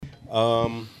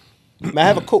May I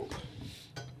have a coupe?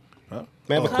 Huh?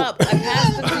 May I have a Cup. coupe? I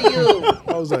passed it to you.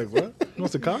 I was like, what?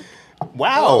 What's the cock?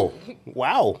 Wow.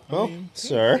 Wow. Oh,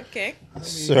 sir. Okay.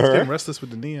 He's getting Sir. restless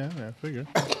with the knee. I figure.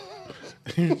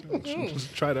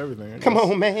 Just tried everything. I Come guess.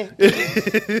 on, man.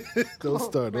 Don't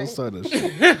start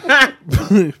that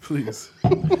shit. Please.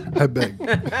 I beg.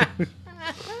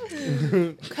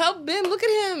 Help Bim. Look at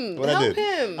him. What I Help did?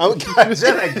 him. Oh, God,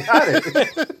 Jen, I got it.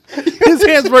 His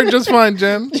hands work just fine,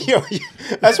 Jen. Yo,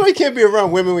 that's why you can't be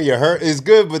around women when you're hurt. It's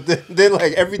good, but then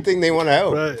like everything they want to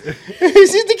help. Right.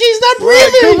 He's not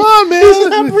breathing. Come on, man. He's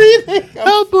not breathing.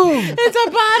 Help him. It's a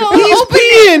bottle. He's Open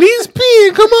it. peeing. He's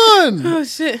peeing. Come on. Oh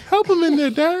shit. Help him in there,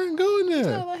 Darren. Go in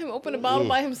there. I'll let him open a bottle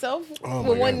by himself Oh,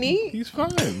 with my one God. knee. He's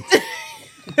fine.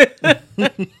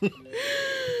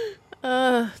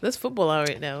 That's football out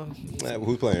right now.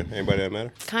 Who's playing? Anybody that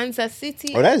matter? Kansas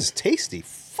City. Oh, that is tasty.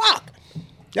 Fuck.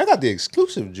 Y'all got the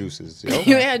exclusive juices, yo.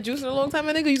 You ain't had juice in a long time,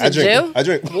 my nigga. You I said drink. jail. I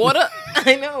drink. Water.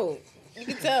 I know. You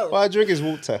can tell. All I drink is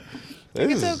water. You can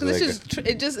This tell is because like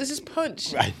it's just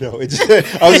punch. I know. I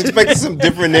was expecting some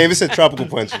different name. It said tropical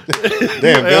punch.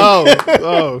 Damn, man.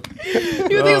 Oh. You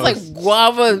think it was like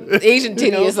guava Asian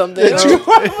titty or something? It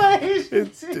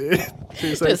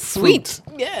tastes like It's sweet.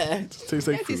 fruit. Yeah. Tastes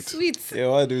like Fancy fruit. sweets. Yeah,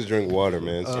 all I do is drink water,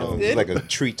 man. So it's Good. like a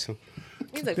treat.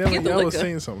 He's like, Damn forget it, the y'all was liquor.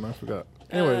 saying something. I forgot.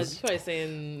 Anyways. Anyways. Probably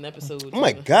saying episode. Oh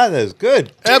my God, that's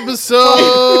good. Episode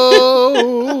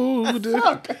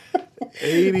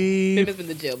 80. Bim has been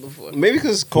to jail before. Maybe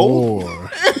because it's cold.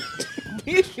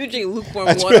 You drink lukewarm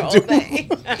That's water what I all day.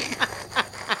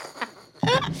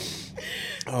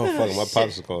 Oh, fuck. My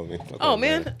pops are calling me. Fuck Oh off,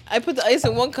 man, I put the ice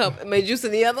in one cup and made juice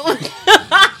in the other one.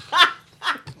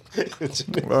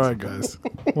 All right, guys.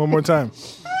 One more time.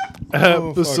 Oh, my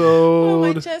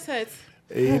Episode chest hurts.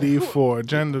 84.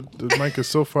 Jen, the mic is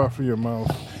so far from your mouth.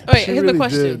 All right, She here's really my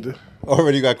question. did.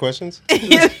 Already got questions?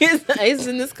 Here's the ice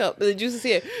in this cup. The juice is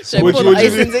here. Should I Which pour the would you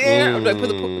ice do? into here? Or do I put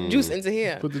the juice into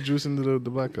here? Put the juice into the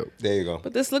black cup. There you go.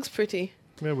 But this looks pretty.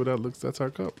 Yeah, but that's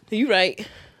our cup. You right.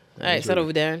 All right, start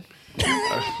over, Darren.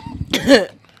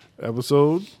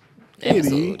 Episode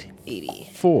Episode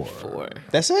 84. 4.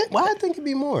 That's it? Why I think it'd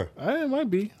be more. It might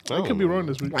be. I could be wrong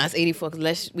this week. That's 84 because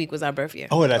last week was our birthday.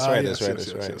 Oh, that's right. Yes, That's right. yes,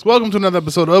 That's yes, right. yes. Welcome to another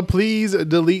episode of Please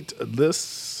Delete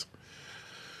This.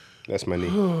 That's my knee.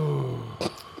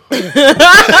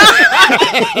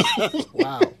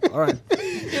 Wow. All right.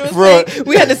 Bro,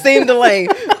 We had the same delay.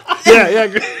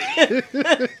 Yeah.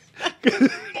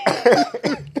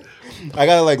 I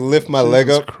gotta like lift my leg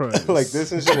up Christ. like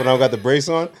this and shit when I don't got the brace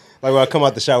on. Like when I come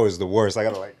out the shower is the worst. I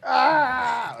gotta like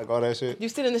all that shit. You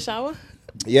sit in the shower?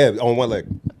 Yeah, on one leg.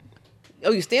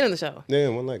 Oh, you stand in the shower. Yeah,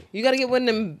 one leg. You got to get one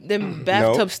of them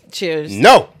bathtub chairs.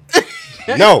 No.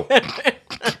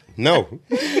 No.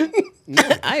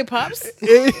 I pops.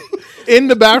 In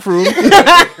the bathroom,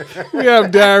 we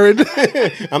have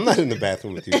Darren. I'm not in the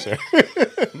bathroom with you, sir.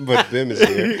 But Bim is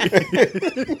here.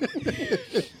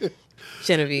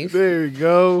 Genevieve. There you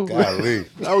go. Golly.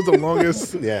 That was the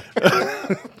longest, Yeah.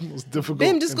 most difficult.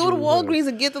 Bim, just go to intro we've had. Walgreens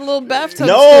and get the little bathtub.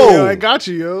 No. Yo, I got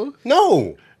you, yo.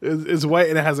 No. It's white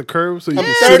and it has a curve, so you I'm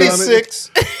can sit on it.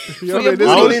 36. Yo, your man, this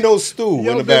I is- don't need no stool in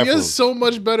Yo, the Bim, bathroom. you're so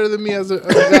much better than me as a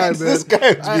guy, man. This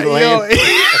guy be laying.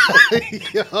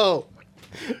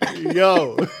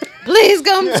 Yo, Please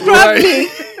come scrub me.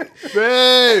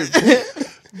 babe,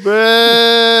 Oh,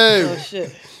 babe.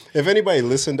 shit. If anybody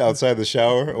listened outside the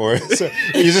shower or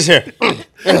you just hear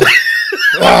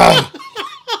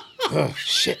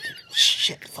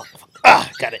shit, fuck.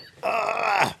 Got it.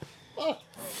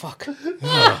 Fuck.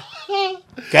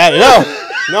 Got it.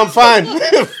 No, I'm fine.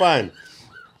 Fine.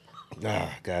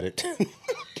 Got it.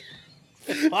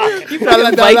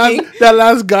 That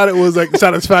last got it was like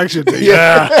satisfaction.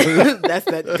 Yeah. That's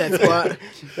what.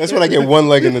 That's when I get one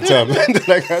leg in the tub. Then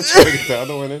I got to get the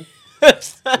other one in.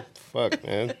 Fuck,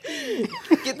 man.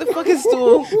 Get the fucking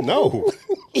stool. No.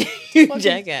 You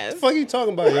jackass. What the fuck are you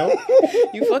talking about, yo?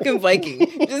 You fucking Viking.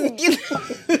 Just get.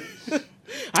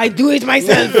 I do it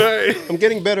myself. I'm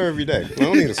getting better every day. I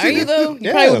don't need a stool. Are you though? You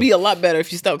Yeah. probably would be a lot better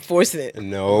if you stopped forcing it.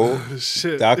 No.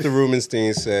 Shit. Dr.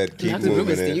 Rubenstein said keep Dr. moving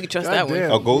Rubenstein, it. you can trust God that one.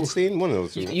 damn. Oh, Goldstein? One of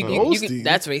those two. Goldstein?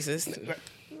 That's racist.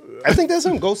 I think that's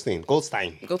him. Goldstein.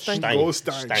 Goldstein. Goldstein?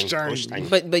 Goldstein.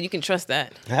 But you can trust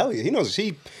that. Hell yeah. He knows.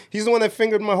 He's the one that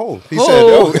fingered my hole. He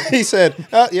Hole? said,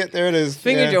 yeah, there it is.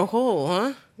 Fingered yeah. your hole,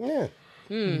 huh? Yeah.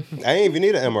 I didn't even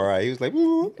need an MRI. He was like,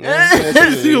 woo.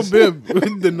 Yo, Bim,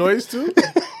 the noise too?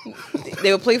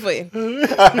 They will play for you.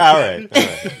 All right.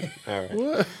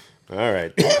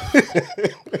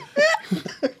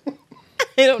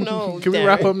 I don't know. Can we Darren.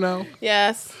 wrap up now?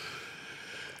 Yes.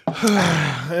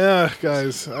 Yeah,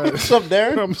 guys. What's up,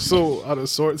 Darren? I'm so out of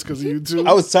sorts because of you two.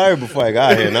 I was tired before I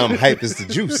got here. Now I'm hyped. It's the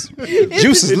juice.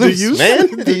 Juice is The loose, juice? man.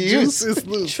 The The juice juice. is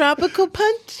loose. Tropical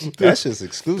punch. That shit's The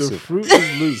exclusive. fruit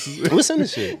is loose. What's in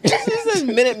this shit? This is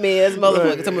Minute Maid as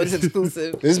motherfucker. Talking about this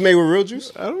exclusive. This is made with real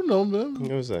juice? I don't know, man.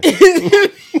 What was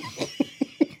that?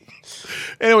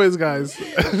 Anyways, guys.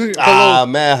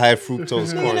 Mad high fructose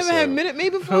You corn never had syrup. Minute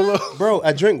Maid before? Bro,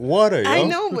 I drink water, yo. I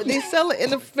know, but they sell it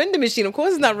in a vending machine. Of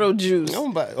course, it's not real juice. I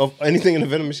don't buy anything in the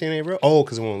vending machine ain't real. Oh,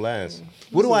 because it won't last.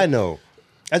 What do I know?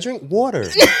 I drink water.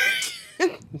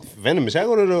 Vending machine. I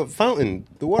go to the fountain,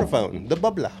 the water fountain, the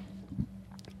bubbler,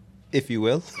 if you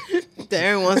will.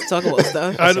 Darren wants to talk about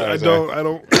stuff. I Sorry.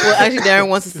 Well, actually, Darren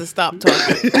wants us to stop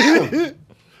talking.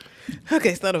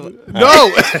 Okay, start over.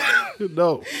 No.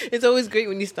 No. It's always great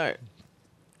when you start.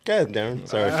 Go ahead, Darren. I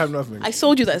Sorry. have nothing. I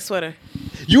sold you that sweater.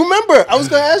 You remember? I was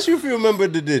going to ask you if you remember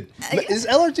the did. Is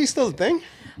LRG still a thing?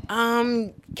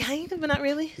 Kind of, but not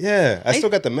really. Yeah. I still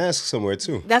got the mask somewhere,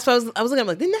 too. That's why I was looking. I'm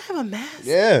like, didn't I have a mask?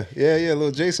 Yeah.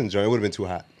 Little Jason joint. It would have been too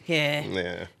hot. Yeah.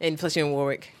 Yeah. And plus you're in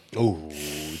Warwick. Oh,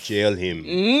 jail him.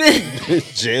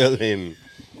 Jail him.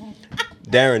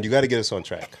 Darren, you got to get us on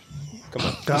track. Come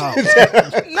on.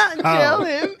 Not jail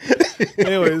him.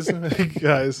 Anyways,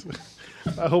 guys,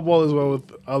 I hope all is well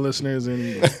with our listeners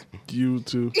and you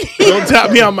too. Don't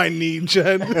tap me on my knee,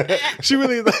 Jen. She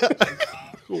really.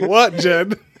 What,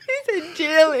 Jen? He said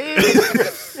jail him.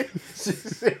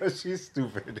 She's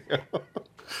stupid.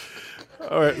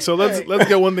 All right, so let's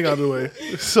get one thing out of the way.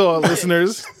 So, our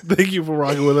listeners, thank you for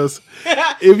rocking with us.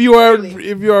 If you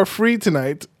are free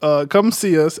tonight, come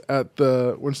see us at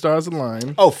the When Stars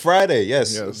Align. Oh, Friday.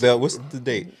 Yes. Yes. What's the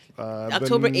date?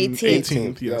 October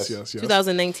 18th. 18th. Yes.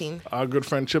 2019. Our good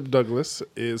friend Chip Douglas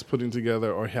is putting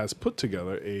together, or has put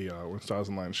together, a When Stars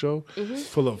Align show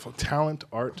full of talent,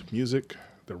 art, music,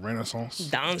 the Renaissance.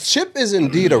 Dance. Chip is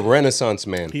indeed a renaissance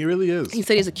man. He really is. He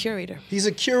said he's a curator. He's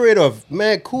a curator of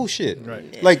mad cool shit.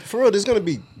 Right. Like for real, there's gonna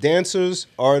be dancers,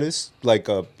 artists, like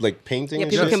painting. Yeah,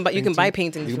 and people shit. can buy. You can buy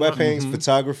paintings. You if can buy want. paintings,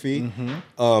 photography.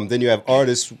 Then you have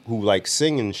artists who like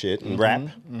sing and shit and rap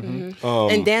And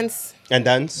dance. and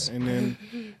dance.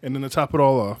 And then to top it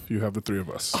all off, you have the three of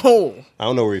us. Oh, I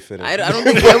don't know where you fit in. I don't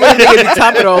think I wouldn't think it'd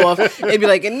top it all off. It'd be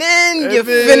like, and then you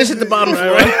finish at the bottom for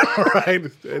it.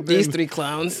 Right. And These then- three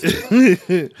clowns.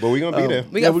 But we gonna be there.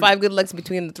 We got 5 good legs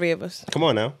between the three of us. Come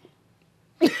on now.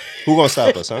 Who gonna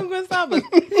stop us, huh? Who's gonna stop us?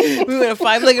 We win a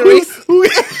 5-legged race.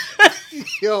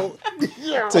 Yo,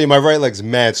 Tell you, my right leg's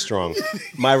mad strong.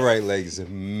 My right leg's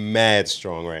mad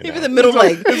strong right Even now. the middle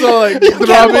leg. it's all like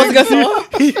Catapulting us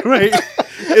throbbing. all. Right.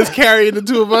 It's carrying the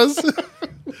two of us. But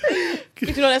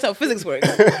you know that's how physics works.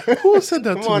 Who said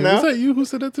that to on me? now. Was that you who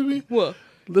said that to me? What?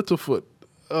 Littlefoot.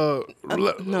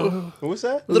 No. What's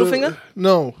that? Littlefinger?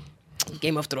 No.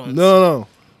 Game of Thrones. No.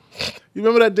 You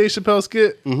remember that Dave Chappelle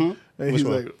skit? Mm-hmm. And he's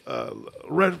one?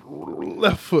 like,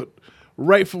 left foot,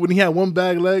 right foot, when he had one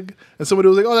bag leg, and somebody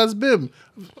was like, oh, that's Bim.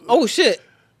 Oh shit.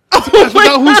 I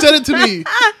forgot who said it to me.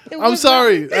 It I'm was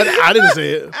sorry. I didn't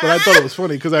say it, but I thought it was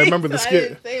funny because I remember the I skit.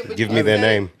 didn't say it, but Give you me their said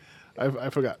it. name. I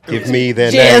forgot. Give me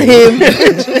their Jail name.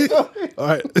 him. All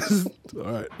right. All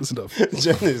right. That's enough.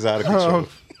 Jen is out of control.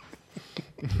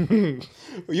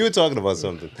 You were talking about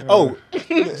something. Oh,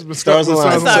 Stars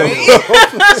Align. Sorry.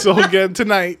 So again,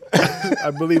 tonight,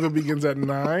 I believe it begins at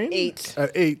 9. 8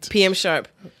 At 8 p.m. sharp.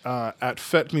 at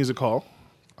FET Music Hall.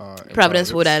 In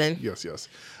Providence, Rhode Island. Yes.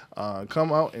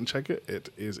 Come out and check it. It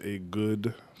is a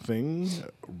good thing.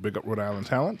 Big up Rhode Island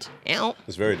talent. Ow.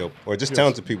 it's very dope. Or just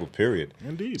talented people, period.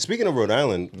 Indeed. Speaking of Rhode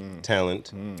Island talent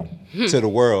to the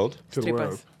world, To the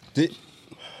world. Strippers.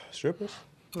 Strippers?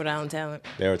 Rhode Island talent.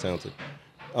 They are talented.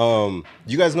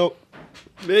 You guys know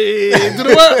Hey, to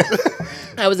the world.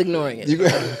 I was ignoring it.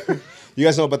 you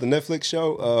guys know about the Netflix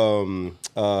show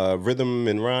Rhythm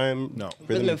and Rhyme? No.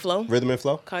 Rhythm and Flow? Rhythm and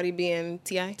Flow? Cardi B and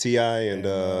T.I. T.I. and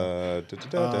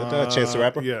Chance the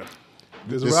Rapper? Yeah.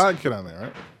 There's a This- Rod kid on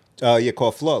there, right? Yeah,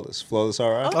 called Flawless. Flawless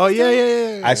R.I. Oh,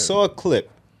 yeah. I saw a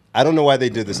clip. I don't know why they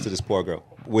did this to this poor girl.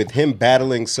 With him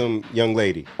battling some young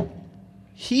lady.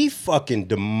 He fucking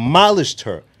demolished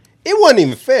her. It wasn't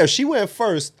even fair. She went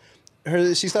first.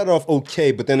 She started off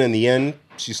okay, but then in the end,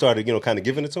 she started, kind of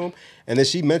giving it to him. And then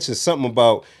she mentioned something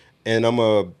about, and I'm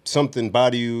a something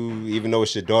body you, even though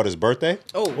it's your daughter's birthday.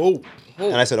 Oh.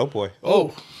 And I said, oh boy.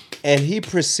 Oh. And he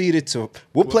proceeded to,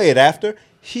 we'll play it after.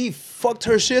 He fucked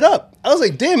her shit up. I was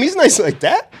like, damn, he's nice like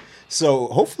that. So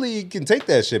hopefully he can take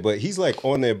that shit, but he's like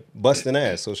on there busting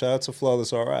ass. So shout out to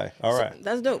Flawless R.I. All right.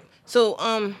 That's dope. So,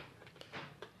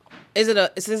 since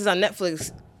it's on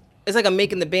Netflix, it's like a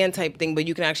making the band type thing, but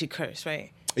you can actually curse,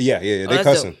 right? Yeah. They that's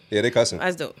cussing. dope. Yeah, they cussing.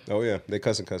 That's dope. Oh yeah, they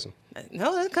cussing.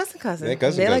 No, they're cussing. They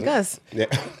cussing. They like us. Yeah,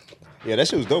 yeah. That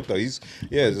shit was dope though. It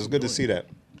was good to see that.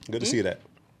 Good to see that.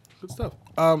 Good stuff.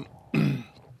 I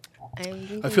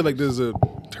feel like this is a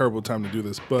terrible time to do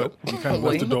this, but you kind of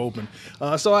left the door open.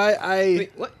 So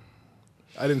Wait, what?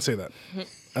 I didn't say that.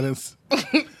 I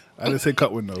didn't say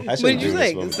cut window. I What shouldn't did you do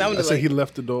say? this, It but- sounded I said like he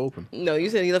left the door open. no. You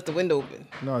said he left the window open.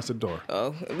 No, I said door.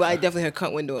 Oh, well, I definitely heard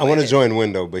cunt window. I want to join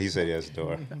window, but he said he has a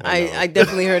door. I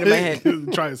definitely heard in my head.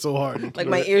 Trying so hard. Like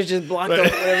my ears just blocked out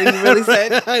whatever he really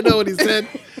said. I know what he said.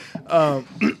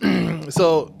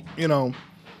 So,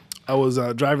 I was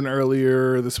driving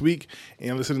earlier this week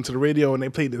and listening to the radio, and they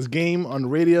played this game on the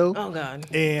radio. Oh God,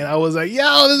 And I was like,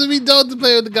 yo, this would be dope to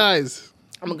play with the guys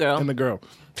I'm a girl and the girl.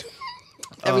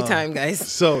 every time, guys.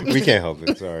 So We can't help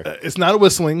it. Sorry. it's not a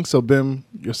whistling, so Bim,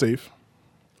 you're safe.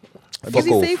 Is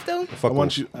he off. safe though? Fuck I off.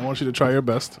 want you to try your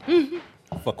best.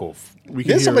 Fuck off. We can Didn't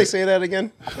hear somebody it. say that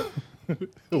again?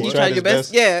 You tried tried his your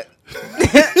best? best? Yeah.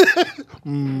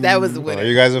 That was the Oh, winner.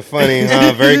 you guys are funny,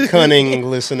 huh? Very cunning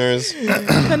listeners.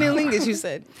 Cunnilingus, you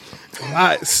said. All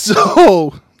right,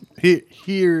 so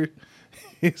here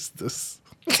is this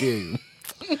game.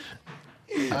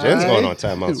 Jen's going on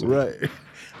timeout soon. Right.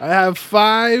 I have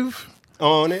five.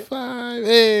 On it.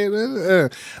 Hey,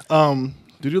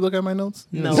 did you look at my notes?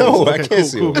 No. No, I Okay, can't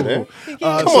see over there.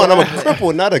 Come on, I'm a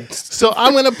cripple, not a. So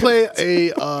I'm gonna play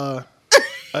a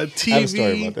a story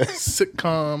TV about that.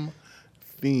 sitcom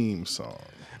theme song.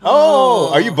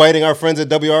 Oh, are you biting our friends at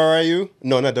WRIU?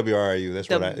 No, not WRIU. That's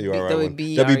what you are.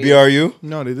 WBRU. WBRU.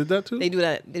 No, they did that too. They do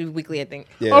that. They do weekly, I think.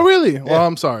 Yeah. Oh, really? Well,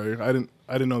 I'm sorry. I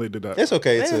didn't know they did that. It's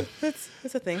okay. It's Yeah, a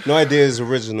it's a thing. no idea is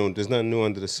original. There's nothing new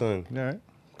under the sun. All right.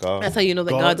 God. That's how you know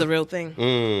that God. God's a real thing.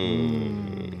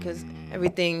 Mm. Because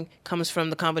everything comes from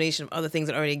the combination of other things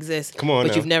that already exist. Come on But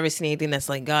now. you've never seen anything that's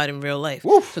like God in real life.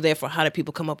 Woof. So therefore, how did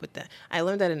people come up with that? I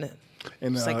learned that in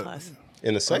And the psych class.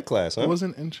 In the psych class, huh? It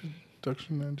wasn't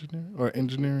introduction engineering or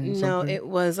engineering. No, something? it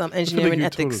was I feel like engineering you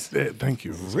ethics. told us- thank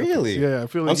you. Really? Yeah, I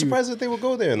feel like I'm surprised that they would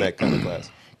go there in that kind of class.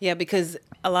 Yeah, because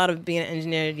a lot of being an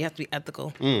engineer, you have to be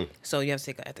ethical. Mm. So you have to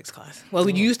take an ethics class. Well,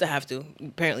 we used to have to.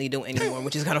 Apparently, you don't anymore,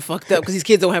 which is kind of fucked up because these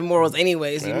kids don't have morals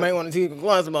anyway. So you might want to take a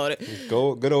class about it.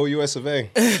 Go, good old US of A.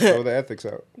 Throw the ethics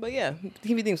out. But yeah,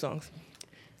 TV theme songs.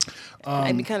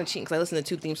 I'd be kind of cheating because I listened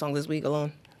to 2 theme songs this week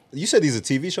alone. You said these are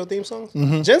TV show theme songs?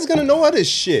 Jen's gonna know all this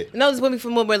shit. No, this is when we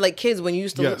from where like kids when you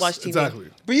used to Yes, watch TV. exactly.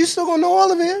 But you still gonna know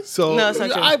all of it? So No, it's not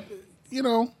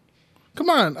true. come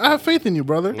on. I have faith in you,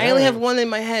 brother. I only have one in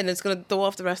my head, and it's gonna throw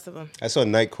off the rest of them. I saw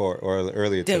Night Court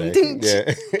earlier Ding, today. ding.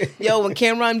 Yeah. Yo, when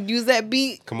Cameron used that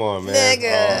beat, Come on, man.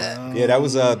 Nigga. Yeah, that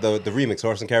was the remix,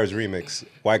 Horse and Carriage remix.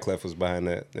 Wyclef was behind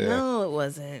that. Yeah. no, it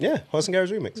wasn't. Yeah, Horse and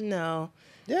Carriage remix. No,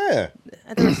 Yeah.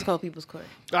 I think it's called People's Court.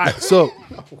 All right. So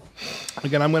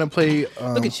again, I'm gonna play.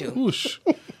 Look at you. Whoosh.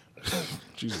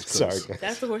 Jesus Christ. Sorry, guys.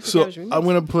 That's the horse and So carriage remix. I'm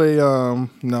gonna play.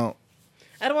 No.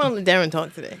 I don't want to let Darren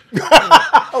talk today.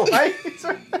 Oh, right?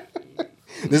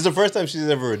 This is the first time she's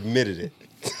ever admitted it.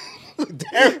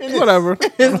 Darren Whatever.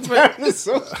 is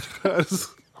so. I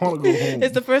just want to go home.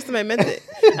 It's the first time I meant it.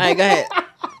 All right, go ahead.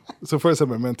 It's the first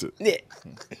time I meant it. Yeah.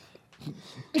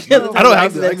 I don't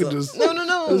have to. I can just.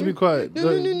 No. Let's be quiet.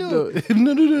 No. No.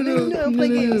 Play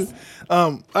games.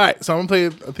 All right, so I'm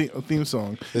gonna play a theme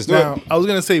song. Let's do Now, it. I was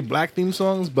gonna say black theme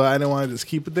songs, but I didn't want to just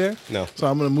keep it there. No. So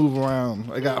I'm gonna move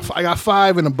around. I got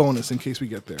 5 and a bonus in case we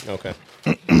get there. Okay.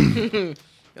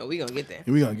 No, we gonna get there.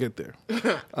 And we're gonna get there.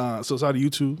 So it's out of you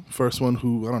two. First one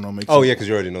who I don't know makes. Oh, it. yeah, because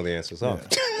you already know the answers. Oh.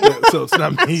 Yeah, so it's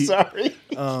not me. Sorry.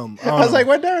 I I was like,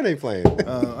 why Darren ain't playing? I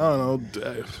don't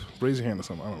know. Raise your hand or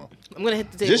something. I don't know. I'm gonna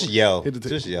hit the table. Just yell. Hit the table.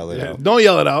 Just yell it Yeah, out. don't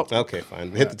yell it out Okay,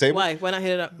 fine. Hit the table. Why? Why not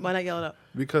hit it up? Why not yell it up?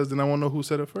 because then I won't know who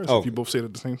said it first. Oh. If you both say it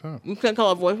at the same time. We can't call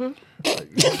our boyfriend.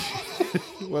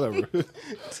 Whatever.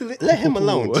 Let him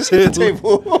alone. Just hit the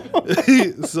table.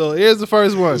 So here's the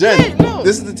first one. Jen, no.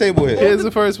 this is the table hit. Here's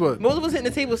the first one. Most of us hitting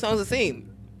the table sounds the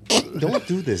same. Don't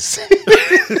do this.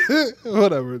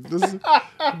 Whatever. This is,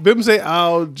 Bim say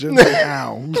ow, Jen say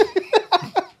ow.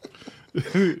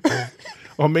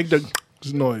 Or make the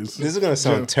noise. This is going to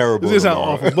sound terrible. This is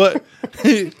gonna sound tomorrow. awful,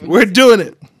 but we're doing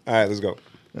it. All right, let's go.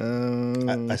 I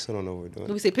still don't know what we're doing.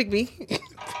 Let me say, pick me.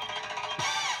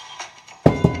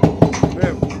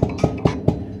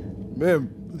 Bim.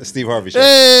 The Steve Harvey show.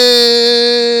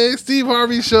 Hey, Steve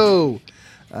Harvey show.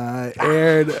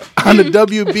 Aired on the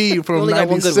WB from Only got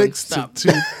one good one. 96 Stop.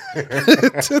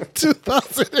 to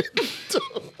 2002.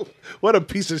 What a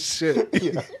piece of shit.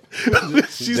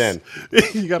 She's- Jen.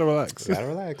 You gotta relax. Gotta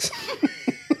relax.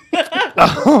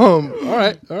 All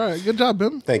right. Good job,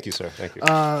 Bim. Thank you, sir. Thank you.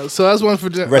 So that's one for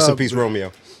Jen. Rest in peace,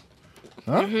 Romeo.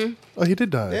 Huh? Oh, he did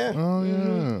die. Yeah. Oh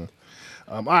yeah.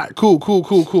 All right. Cool.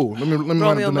 Let me run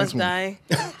Romeo the Must next one.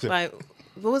 Die. By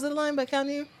what was the line by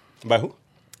Kanye? By who?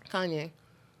 Kanye.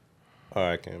 Oh,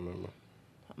 I can't remember.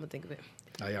 I'm gonna think of it.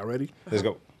 Are y'all ready? Let's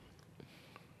go.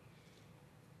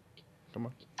 Come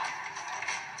on.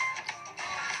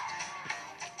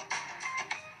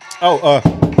 Oh,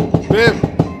 Bim.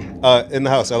 in the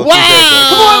house. Wow! I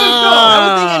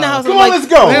was thinking in the house. Come I'm on, like, let's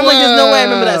go. I'm like, there's no way I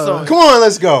remember that song. Come on,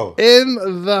 let's go.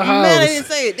 In the house. Man, I didn't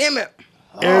say it. Damn it.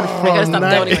 Aired gotta stop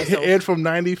doubting myself. aired from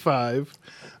 95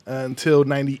 until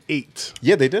 98.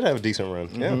 Yeah, they did have a decent run.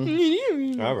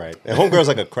 Yeah. All right. And Homegirl's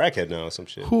like a crackhead now or some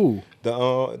shit. Who?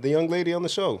 The young lady on the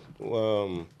show.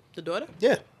 The daughter?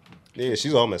 Yeah. Yeah,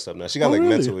 she's all messed up now. She got Oh, like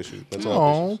really? mental issues. Mental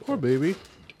health Oh, poor baby.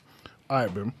 All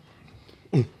right, Bim.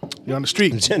 You're on the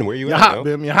street. issues. Jen, where you You're at, hot, yo?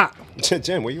 Bim. You're hot.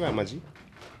 Jen, where you at, my G?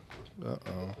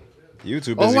 You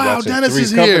too Oh, busy wow. watching Dennis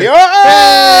Three's is Company. here.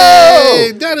 Oh!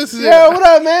 Hey, Dennis is here. Yo, what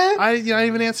up, man? I didn't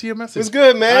even answer your message. What's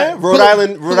good, man? All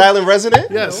right. Rhode Island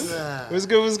resident? Yes. What's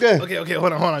good, what's good? Okay,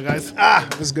 hold on, guys.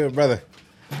 What's good, brother?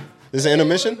 This is an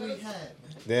intermission?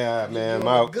 Yeah, man.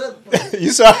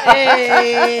 You saw?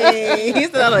 Hey,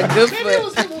 he's not a good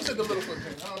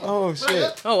foot. Oh,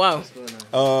 shit. Oh,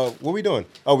 wow. What we doing?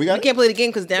 Oh, we got We it? can't play the game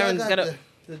because Darren's got a.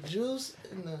 the juice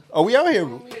and the. Oh, we out here.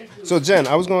 So, Jen,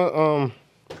 I was going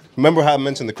to, remember how I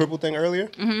mentioned the cripple thing earlier?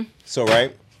 Mm-hmm. So,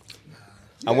 right?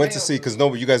 I went to see, because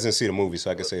you guys didn't see the movie,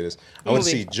 so I can say this. I went to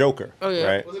see Joker. Oh, yeah.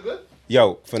 Right? Was it good?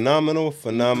 Yo, phenomenal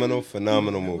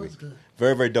movie.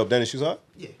 Very, very dope. Dennis, you saw it?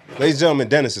 Yeah. Ladies and gentlemen,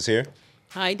 Dennis is here.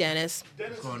 Hi, Dennis.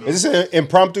 Is this an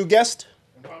impromptu guest?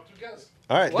 Impromptu guest.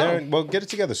 All right, Wow. Darren. Well, get it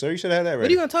together, sir. You should have that What are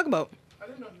ready. you going to talk about? I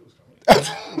didn't know he was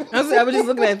coming. I was just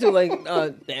looking at him too, like,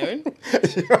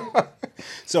 Darren.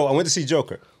 So I went to see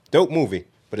Joker. Dope movie,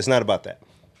 but it's not about that.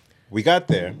 We got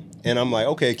there, and I'm like,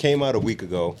 okay, it came out a week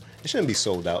ago. It shouldn't be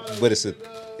sold out, but it's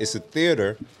a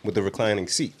theater with the reclining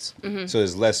seats. So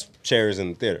there's less chairs in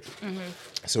the theater.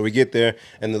 So we get there,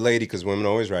 and the lady, because women are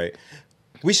always right,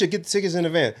 we should get the tickets in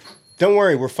advance. Don't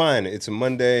worry, we're fine. It's a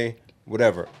Monday,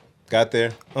 whatever. Got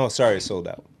there. Oh, sorry, it's sold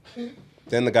out.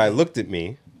 Then the guy looked at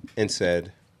me and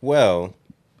said, well,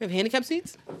 We have handicap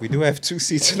seats? we do have 2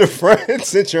 seats in the front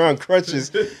since you're on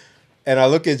crutches. And I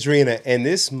look at Drina, and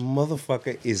this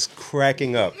motherfucker is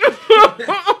cracking up.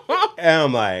 And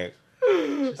I'm like,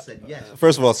 She said yes.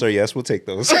 first of all, sir, yes, we'll take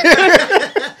those.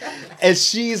 And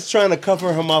she's trying to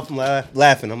cover her mouth from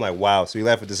laughing. I'm like, wow, so you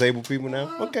laugh at disabled people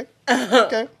now? Okay.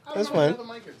 Okay. That's fine.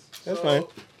 That's fine.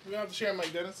 We have to share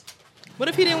Mike Dennis. What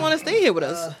if he didn't want to stay here with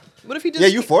us? What if he just. Yeah,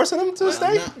 you forcing him to I'm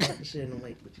stay? not sharing the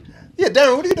mic with you. Yeah,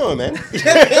 Darren, what are you doing, man? You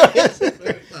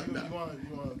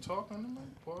want to talk on the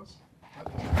mic? Pause.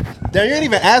 Darren, you didn't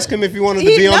even ask him if he wanted to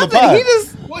He, be on the nothing. pod. He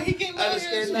just. Well, he came down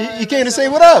here. You came to say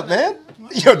what up, man?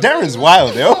 Yo, Darren's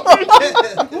wild, yo.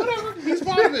 Whatever. He's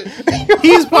part of it.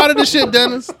 He's part of the shit,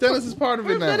 Dennis. Dennis is part of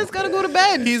it now. Dennis got to go to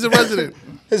bed. He's a resident.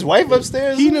 His wife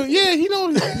upstairs? He know. Yeah, he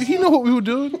know what we were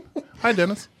doing. Hi,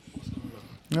 Dennis.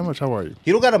 How much? How are you?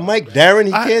 He don't got a mic, Darren.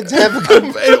 He can't have a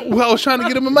good. Well, I was trying to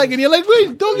get him a mic, and you're like,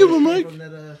 wait, don't give him a mic. From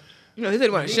that, No, he said he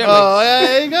wanted to share. Oh,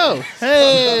 there you go.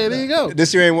 Hey, there you go.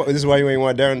 This is why you ain't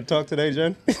want Darren to talk today,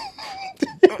 Jen?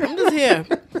 I'm just here.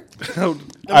 I'm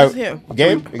All just here.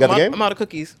 Game? You got the game? I'm out of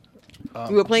cookies.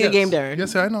 We were playing a game, Darren.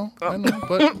 Yes, I know, but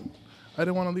I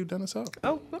didn't want to leave Dennis out.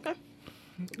 Oh, okay.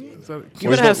 Is that- You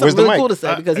Where's better have the- where's something the really mic? cool to say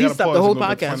I because he gotta stopped pause the whole a little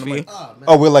bit to podcast find for the you. mic. oh, man.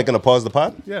 Oh, we're like gonna pause the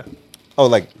pod? Yeah. Oh,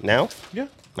 like now? Yeah.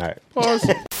 All right.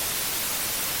 Pause.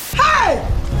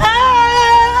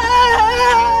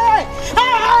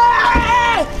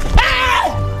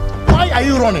 Why are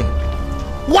you running?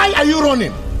 Why are you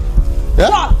running?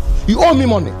 Yeah? You owe me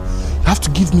money. You have to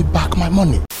give me back my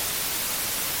money.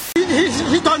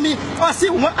 He told me, oh, see,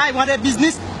 I want a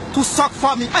business to suck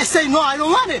for me. I say, no, I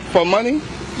don't want it. For money?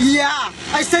 Yeah.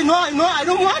 I say, no, I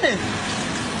don't want it.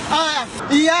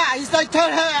 Yeah, I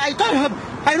told her,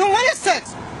 I don't want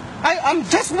sex. I'm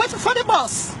just waiting for the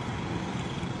boss.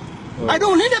 I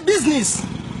don't need a business.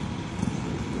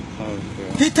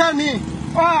 He tell me,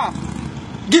 oh,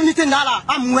 give me $10.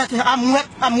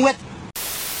 I'm wet.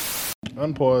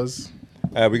 Unpause.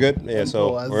 We good? Yeah,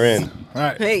 so Pause. we're in. All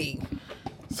right. Hey,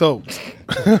 So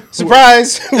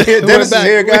Surprise! Dennis is back.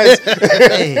 here, guys.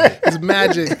 it's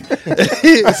magic.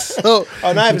 So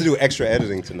Oh, now I have to do extra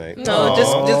editing tonight. no,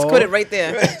 just quit it right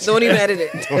there. Don't even edit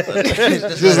it.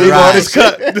 Just leave all this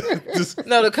cut.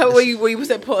 No, the cut where you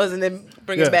said pause and then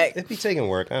bring Yeah. it back. It'd be taking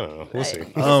work. I don't know. We'll see.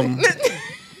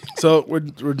 So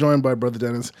we're joined by Brother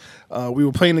Dennis. We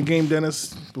were playing the game,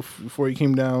 Dennis, before he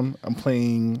came down. I'm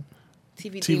playing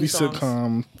TV TV songs.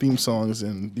 sitcom theme songs,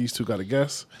 and these two got a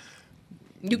guess.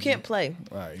 You can't play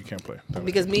All right, you can't play.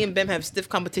 because me and Bim have stiff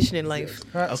competition in life.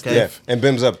 Okay. Yeah, and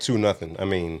Bim's up 2-0. I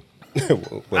mean,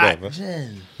 whatever.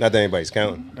 Jen, Not that anybody's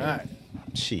counting. All right,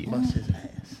 Shit. bust his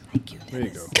ass. there you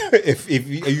go. if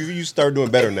you start doing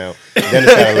better now, Dennis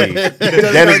gotta leave.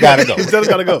 Dennis gotta go. Dennis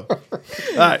gotta go.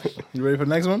 All right, you ready for the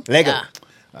next one? Lego.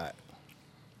 Yeah.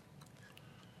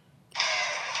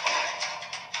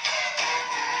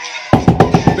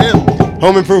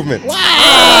 Home Improvement.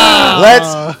 Wow.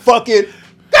 Let's fucking.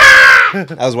 I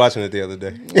was watching it the other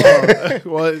day.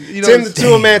 Well, you know, Tim the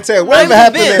Two-Man Tail. Whatever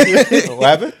happened? Rhymes to- What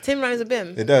happened? Tim rhymes with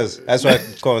Bim. It does. That's why I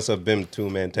call myself Bim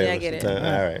Two-Man Taylor. Yeah, I get it. All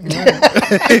right.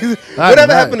 All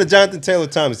Whatever right. happened to Jonathan Taylor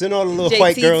Thomas? Didn't all the little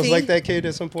white JTT? girls like that kid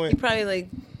at some He point? probably like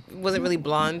wasn't really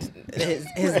blonde. His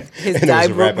And it dye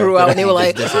was a rap grew after out, that. and they were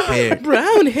like Disappeared.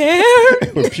 brown hair.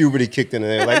 When puberty kicked in,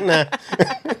 and they were like, nah.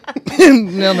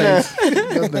 No thanks.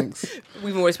 No thanks.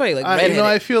 Even worse, probably like You redheaded. know,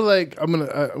 I feel like I'm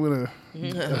gonna.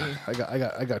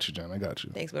 I got you, John. I got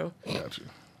you. Thanks, bro. I got you.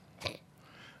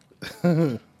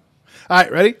 All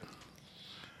right, ready?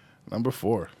 Number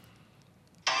 4.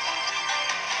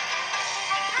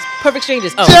 Perfect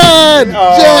strangers. Oh, Jen,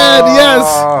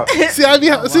 yes. See,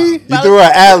 see. You threw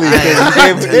an alley.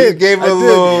 You gave her a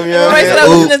little. You know, remember I said I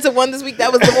was listening to one this week.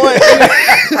 That was the one.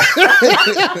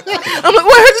 I'm like,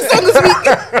 what? I heard this song this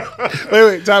week.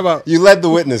 Wait, time out. You led the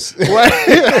witness. You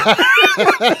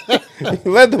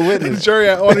led the witness. Jury,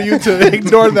 I order you to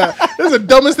ignore that. That's the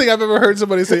dumbest thing I've ever heard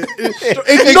somebody say.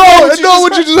 Ignore Ignore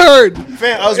what you just heard.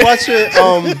 Fam, I was watching.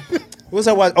 What was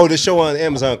I watching? Oh, the show on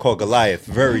Amazon called Goliath.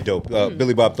 Very dope.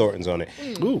 Billy Bob Thornton's on it.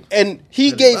 Ooh. And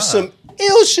he gave some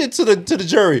ill shit to the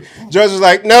jury. Judge was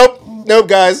like, nope,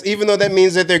 guys. Even though that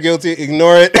means that they're guilty,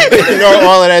 ignore it. Ignore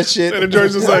all of that shit. And the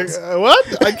judge was like,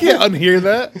 what? I can't unhear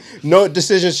that. No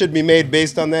decision should be made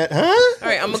based on that, huh? All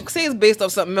right, I'm gonna say it's based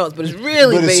off something else, but it's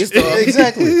really But it's- based off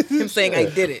exactly. him saying I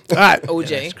did it. All right.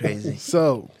 OJ. Crazy.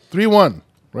 So, 3-1,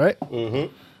 right?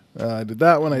 Mm-hmm. I did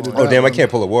that one. I did that Oh damn! I one. can't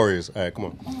pull the Warriors. All right, come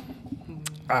on.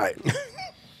 All right.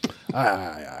 All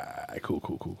right.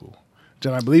 Cool.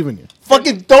 Jen, I believe in you.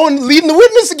 Fucking leading the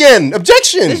witness again.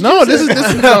 Objection. No, this is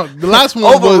no, the last one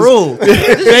Overruled. was.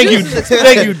 Thank you.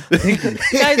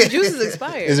 Guys, the juice is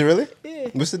expired. Is it really? Yeah.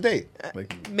 What's the date?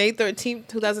 May 13th,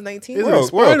 2019. Is it We're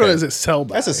expired or okay. is it sell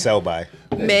by? That's a sell by.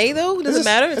 May though? Does it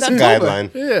matter? It's That's a October.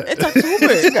 guideline. Yeah. It's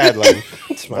October. Guideline.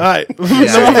 It's fine. All right.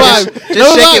 Number 5.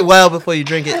 Just shake it well before you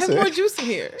drink I have it. more juice in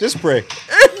here. Just pray.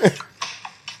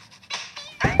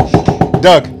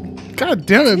 Doug. God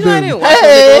damn it, You know, I Ben. didn't watch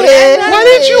Nickelodeon. Why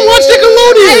didn't you watch I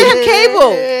Nickelodeon? didn't have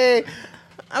cable.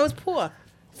 I was poor.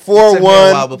 Took me a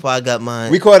while 4-1. before I got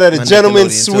mine. We call that my a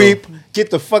gentleman's Nickelodeon, too. sweep. Get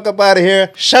the fuck up out of here.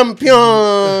 Champion.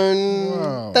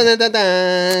 Dun, dun, dun,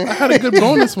 dun. I had a good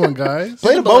bonus one, guys.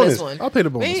 Play the bonus. one. I'll pay the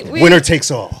bonus one. Winner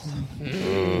takes all.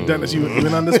 Dennis, you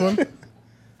in on this one?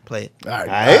 Play it. All right. All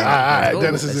right. All right. Ooh,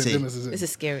 Dennis let's is see. it. Dennis is This it.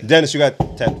 is scary. Dennis, you got to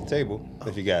tap the table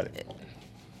if you got it.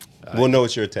 We'll know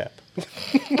it's your tap.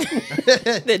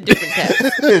 They're different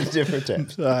tabs. Different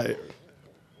taps. All right.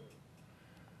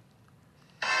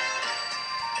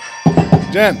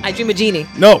 Jen. I Dream of Genie.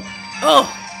 No. Oh,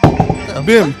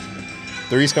 Bim.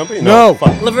 Three's Company? No.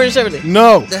 Fuck. Laverne and Shirley.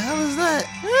 No. The hell is that?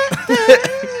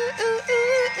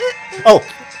 Oh.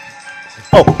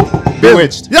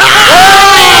 Bewitched. Yeah!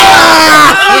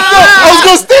 I was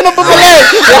going to stand up on my leg.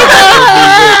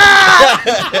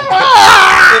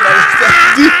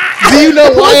 Do you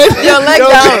know why? Yo, leg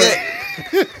down.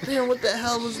 Damn, what the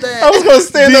hell was I that? was going to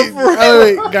stand up for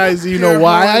Wait, guys, do you know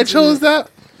why I chose that?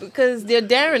 Because they're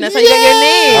Darren. That's how you got your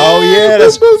name. Oh, yeah.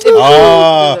 That's He's a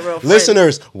real friend.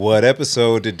 listeners, what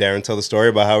episode did Darren tell the story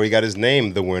about how he got his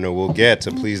name? The winner will get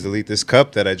to please delete this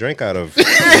cup that I drank out of.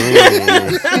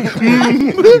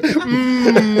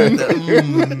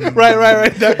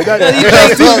 Right. That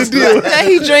that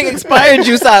he drank expired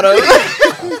juice out of.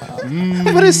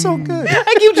 But it's so good.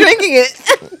 I keep drinking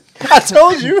it. I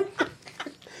told you.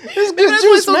 It's good That's why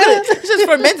juice, it's so man. good. It's just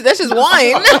fermented. That's just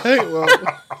wine. Well,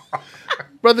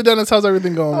 Brother Dennis, how's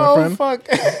everything going, my Oh, friend? fuck.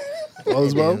 All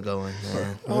is well? Still going,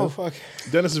 man. Oh, fuck.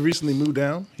 Dennis has recently moved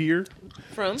down here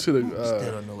From? to the.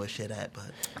 Still don't know what shit at, but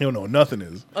You don't know what nothing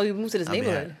is. Oh, you moved to this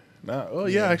neighborhood. Nah, oh,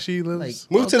 yeah, actually, he lives.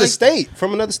 Move to the state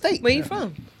from another state. Where you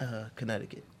from?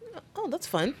 Connecticut. Oh, that's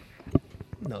fun.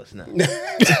 No, it's not.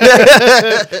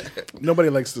 Nobody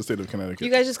likes the state of Connecticut.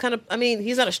 You guys just kind of, I mean,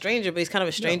 he's not a stranger, but he's kind of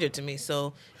a stranger to me.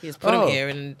 So he just put Oh. him here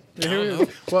and, I don't know.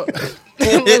 Well, We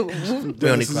only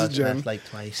Dennis is crossed Jen. paths like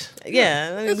twice.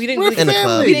 Yeah, I mean, we didn't we're really In the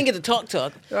club. we didn't get to talk. So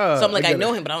I'm like, I I get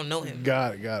know it. him, but I don't know him.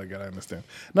 Got it. I understand.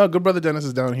 No, good brother Dennis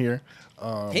is down here.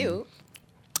 Ew.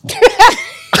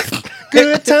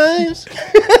 Good times.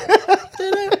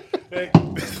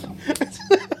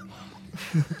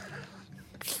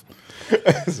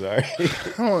 Sorry.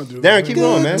 I don't want to do Darren, that. keep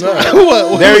going, man.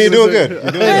 What? Darren, you're doing good.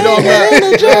 You're doing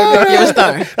good. You're a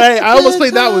star. Hey, I almost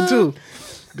played that one too.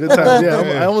 Good time.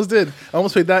 Yeah, I almost did. I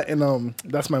almost played that in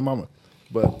That's My Mama.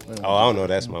 But Oh, I don't know.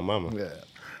 That's my mama.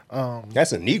 yeah,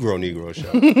 That's a Negro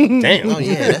show. Damn. Oh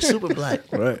yeah, that's super black.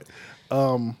 right.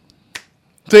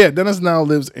 So yeah, Dennis now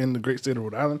lives in the great state of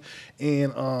Rhode Island,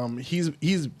 and he's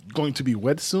going to be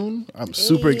wed soon. I'm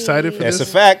super excited for That's a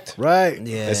this. fact. Right.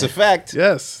 Yeah, That's a fact.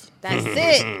 Yes. That's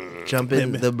it. jump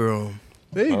in the broom.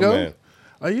 There you Oh, go. man.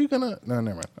 Are you gonna? No,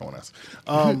 never mind. I won't ask.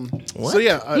 So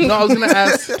yeah, no, I was gonna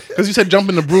ask because you said jump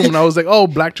in the broom, and I was like, oh,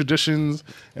 black traditions,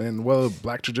 and then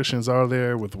black traditions are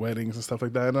there with weddings and stuff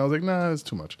like that, and I was like, nah, it's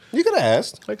too much. You could have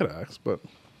asked. I could have asked, but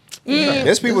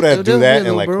There's people that do that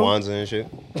in like Kwanzaa and shit.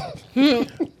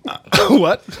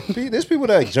 what? There's people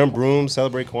that jump brooms,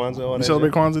 celebrate Kwanzaa. All You that celebrate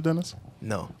shit. Kwanzaa, Dennis?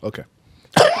 No, Okay.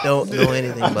 don't know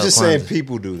anything I'm about just saying Kwanzaa.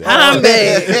 people do that.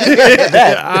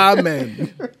 Harambe.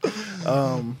 Amen.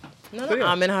 No,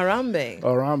 I'm in Harambe.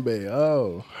 Harambe.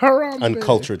 Oh, Harambe.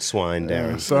 Uncultured swine,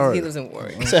 Darren. He Sorry. lives in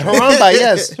Warwick. Say Harambe,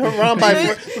 yes.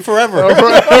 Harambe forever.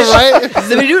 right?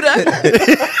 Did we do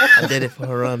that? I did it for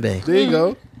Harambe. There you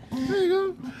go. There you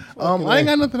go. I ain't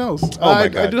got nothing else. my I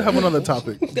God. do have one other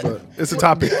topic, but it's a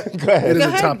topic. Go ahead. It is Go a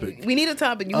ahead. topic. We need a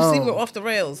topic. You see, we're off the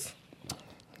rails.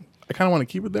 I kind of want to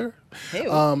keep it there. Hey,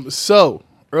 So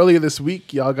earlier this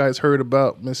week, y'all guys heard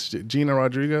about Miss Gina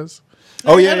Rodriguez.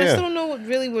 Oh, I yeah, still yeah. don't know what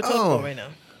really we're talking about right now.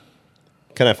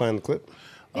 Can I find the clip?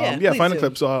 Yeah, please find the do.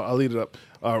 clip. So I'll lead it up,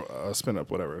 spin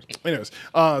up, whatever. Anyways,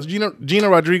 Gina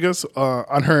Rodriguez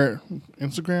on her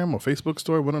Instagram or Facebook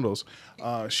story, one of those,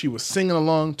 she was singing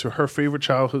along to her favorite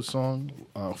childhood song,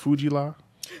 Fujila,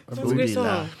 That's a great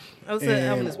song. I was at the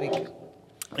album And- this week.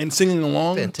 and singing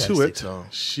along to Fantastic it. song.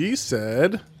 She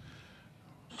said,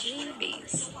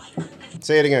 Jeebies.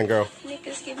 Say it again, girl.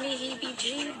 Niggas give me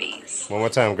heebie-jeebies. One more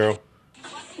time, girl.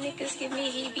 Niggas give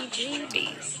me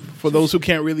heebie-jeebies. for those who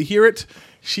can't really hear it,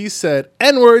 she said,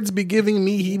 "N-words be giving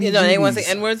me heebie-jeebies." You know, they want to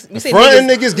say N-words. We say Frontin'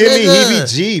 niggas. niggas give me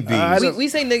Nigga. heebie-jeebies. We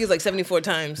say niggas like 74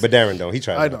 times. But Darren don't. He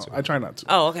tried I not don't. to. I try not to.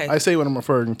 Oh, okay. I say when I'm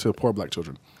referring to poor black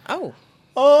children. Oh.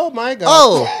 Oh, my God.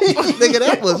 Oh, nigga,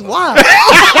 that was wild.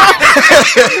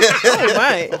 Oh,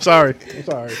 right. Sorry. I'm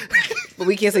sorry. But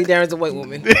we can't say Darren's a white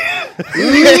woman.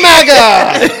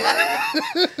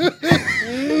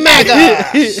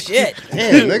 Shit.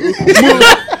 Damn, nigga.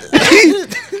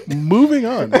 Moving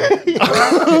on.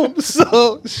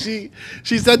 So she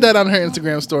said that on her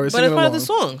Instagram story. But it's singing part of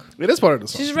the along. song. It is part of the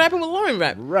song. She's rapping with Lauren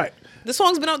rap. Right. The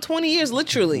song's been out 20 years,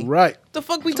 literally. Right. The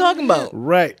fuck we talking about?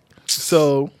 Right.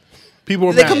 So people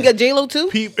were Did they mad. come get J-Lo too?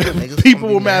 People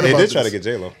were mad They about did this. try to get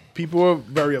J-Lo. People were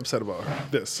very upset about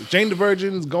this. Jane the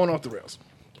Virgin's going off the rails.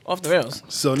 Off the rails.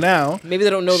 So now Maybe they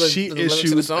don't know the she the lyrics of the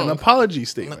issued song. an apology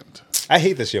statement. I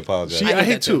hate that she apologized. I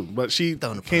hate that too, too. but she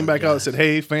Don't came back out and apologize. said,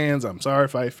 "Hey fans, I'm sorry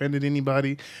if I offended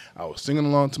anybody. I was singing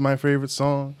along to my favorite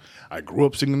song. I grew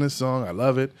up singing this song. I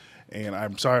love it, and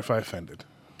I'm sorry if I offended."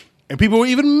 And people were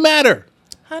even madder.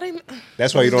 How they?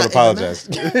 That's why you don't apologize.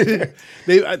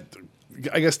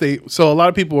 I guess they. So a lot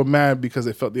of people were mad because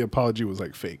they felt the apology was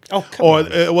like fake. Oh, come or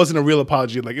on. it wasn't a real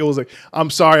apology. Like it was like, "I'm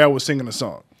sorry, I was singing a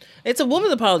song." It's a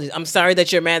woman's apology. I'm sorry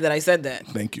that you're mad that I said that.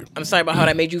 Thank you. I'm sorry about how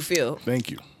that made you feel. Thank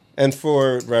you. And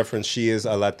for reference, she is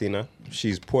a Latina.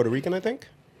 She's Puerto Rican, I think.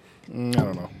 I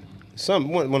don't know.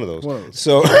 One of those. One of those.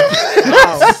 So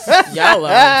Y'all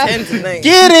are intense tonight.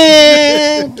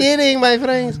 getting my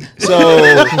friends. So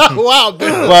Wow, dude.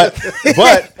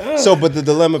 but the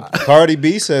dilemma. Cardi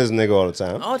B says nigga all the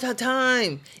time. All the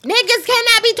time. Niggas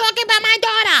cannot be talking about my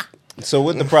daughter. So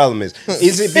what the problem is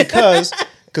it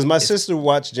because my sister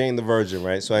watched Jane the Virgin,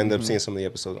 right? So I ended up seeing some of the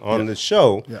episodes on the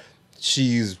show. Yeah.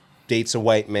 She's dates a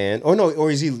white man. Oh no,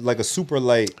 or is he like a super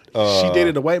light? She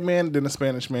dated a white man, then a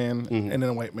Spanish man, and then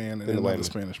a white man, and then the white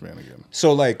another man. Spanish man again.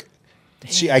 So like,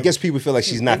 I guess people feel like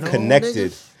she's not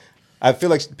connected. I feel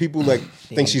like people like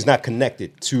think she's not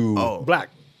connected to Black.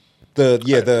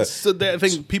 the So I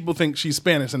think people think she's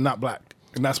Spanish and not black,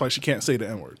 and that's why she can't say the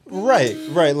N word. right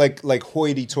like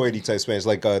hoity-toity type Spanish.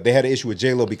 Like they had an issue with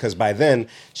J-Lo because by then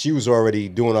she was already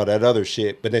doing all that other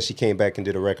shit, but then she came back and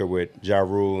did a record with Ja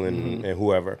Rule and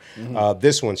whoever.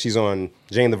 This one, she's on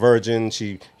Jane the Virgin.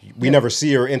 We never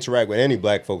see her interact with any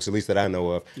black folks, at least that I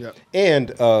know of. Yeah.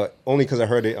 And only because I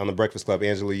heard it on the Breakfast Club,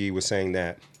 Angela Yee was saying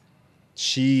that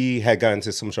she had gotten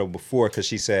into some trouble before because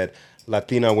she said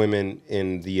Latina women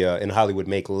in Hollywood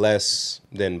make less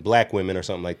than black women or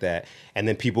something like that, and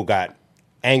then people got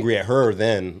angry at her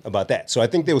then about that. So I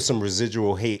think there was some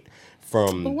residual hate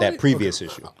from that previous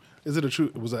issue. Is it a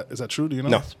true? Is that true? Do you know?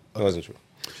 No, it wasn't true.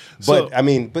 But So- I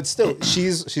mean, but still,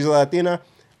 she's a Latina.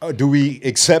 Do we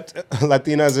accept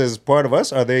Latinas as part of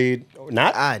us? Are they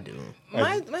not? I do.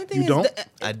 My thing You is, don't?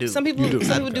 I do. Some people, You do.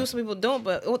 some people do, some people don't.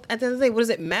 But at the end of the day, what does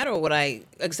it matter what I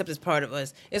accept as part of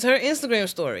us? It's her Instagram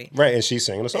story, Right, and she's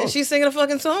singing a song. and she's singing a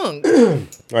fucking song.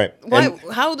 right. Why? And,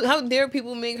 How dare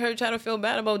people make her try to feel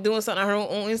bad about doing something on her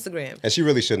own Instagram? and she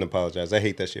really shouldn't apologize. I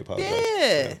hate that she apologized.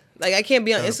 Yeah, like I can't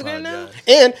be on Instagram now.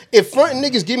 And if frontin'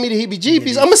 niggas give me the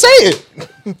heebie-jeebies, I'ma say it.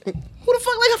 Who the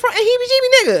fuck like a front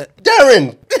heebie-jeebie nigga?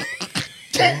 Darren.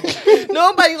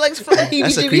 Nobody likes front That's a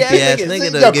heebie-jeebie creepy ass niggas.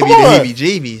 nigga to Yo, give come you the on.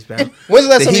 heebie-jeebies, man. When's the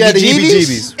last time you had the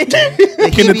heebie-jeebies?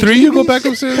 heebie-jeebies? Can the three of you go back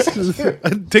upstairs?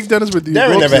 Take Dennis with you.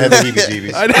 Darren Go never had upstairs.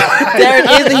 the heebie-jeebies.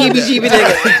 Darren is the heebie-jeebie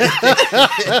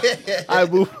nigga. I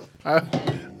move.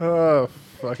 Oh,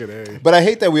 fucking A. But I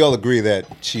hate that we all agree that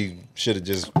she should have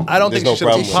just. I don't there's think she should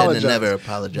have problem with it. apologized. Shouldn't have never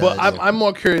apologized. But I'm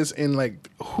more curious in like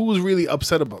who's really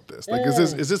upset about this. Like,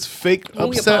 is this fake Who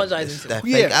we upset? apologizing to? that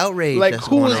fake outrage. Like that's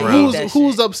who's going around. who's That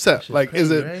who's shit. upset? Like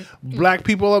is it right? black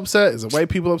people upset? Is it white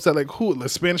people upset? Like who? The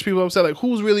Spanish people upset? Like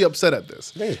who's really upset at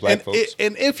this? I think it's black and, folks.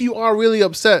 and if you are really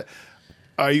upset,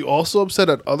 are you also upset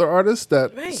at other artists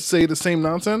that Right. say the same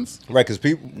nonsense? Right, because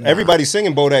everybody's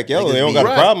singing Bodak Yellow. Niggas They don't be- got a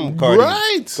Right, problem with Cardi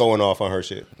right. going off on her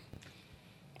shit.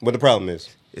 What the problem is?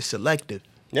 It's selective.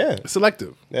 Yeah.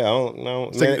 Selective. Yeah, I don't know.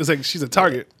 It's like she's a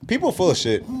target. People full of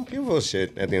shit. People full of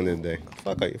shit at the end of the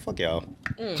day. Fuck y'all.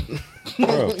 Bro.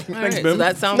 All right, so Bim.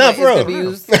 that sounds Nah, like it's bro. gonna be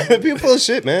used. People full of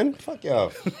shit, man. Fuck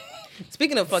y'all.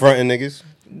 Speaking of fucking, Frontin' niggas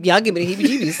y'all give me the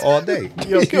heebie-jeebies. all day.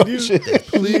 Yo, can you shit.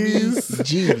 please?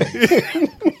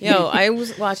 Yo, I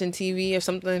was watching TV or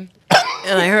something,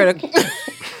 and I heard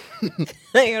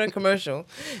a commercial,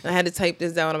 and I had to type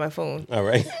this down on my phone. All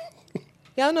right.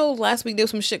 Y'all know last week there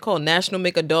was some shit called National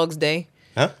Make a Dog's Day.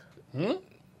 Huh?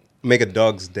 Make a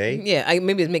dog's day? Yeah,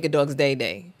 maybe it's Make a Dog's Day.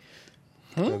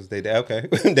 Dog's day. Okay.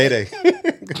 Day.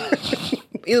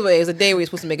 Either way, it's a day where you're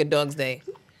supposed to make a dog's day.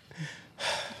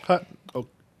 Oh,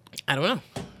 I don't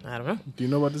know. do you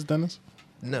know about this, Dennis?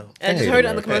 No. I just Hey, heard it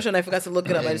on the America. commercial and I forgot to look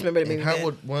it up. I just remembered it made me How mad.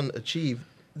 would one achieve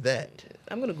that?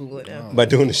 I'm gonna Google it now. By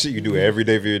doing the shit you do every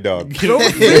day for your dog. Throw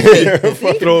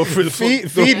it for the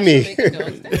Feed me. Make a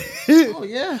dog's day. Oh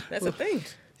yeah, That's a thing.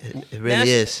 it really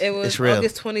is. It was It's real.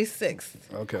 August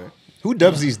 26th. Okay. Who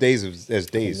dubs these days as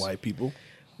days? White people.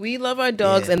 We love our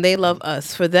dogs Yeah. and they love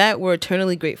us. For that, we're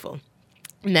eternally grateful.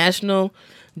 National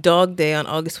Dog Day on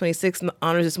August 26th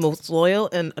honors its most loyal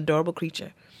and adorable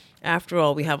creature. After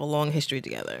all, we have a long history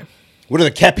together. What do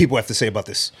the cat people have to say about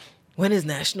this? When is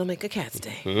National Make a Cat's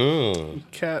Day?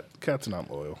 Cats are not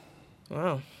loyal.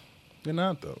 Wow. They're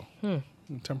not though.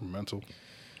 Temperamental.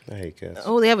 I hate cats.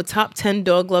 Oh, they have a top 10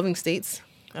 dog-loving states.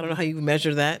 I don't know how you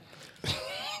measure that.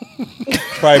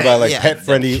 Probably by like Yeah.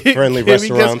 pet-friendly Can we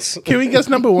restaurants. Can we guess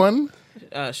number one?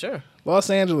 Sure. Los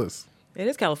Angeles. It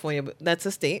is California, but that's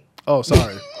a state. Oh,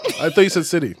 sorry. I thought you said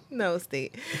city. No,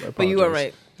 state. But you are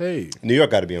apologize. right. Hey. New York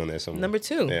got to be on there somewhere. Number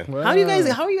 2. Yeah. How are you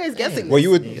guys guessing Well, this?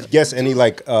 you would guess any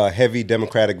like heavy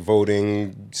Democratic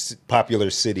voting popular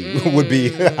city would be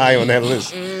high on that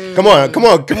list. Come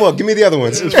on. Give me the other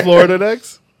ones. Is Florida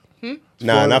next?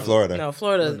 Nah, not Florida. No,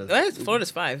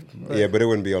 Florida's 5. Yeah, but it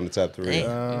wouldn't be on the top 3. Dang.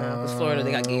 No, because Florida,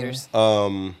 they got gators.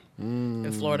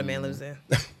 And Florida man lives there.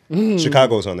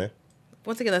 Chicago's on there.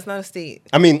 Once again, that's not a state.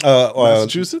 I mean,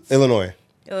 Massachusetts? Illinois.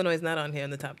 Illinois is not on here in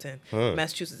the top 10.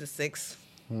 Massachusetts is 6.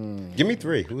 Give me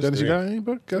 3. Who's Dennis, 3? you got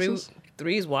any guesses?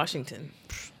 3 is Washington.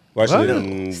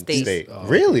 Washington State. State.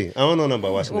 Really? I don't know nothing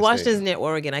about Washington Well, State. Washington's near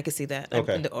Oregon. I can see that. I've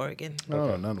Okay. been to Oregon. I don't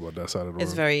know nothing about that side of the It's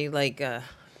world. very like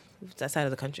that side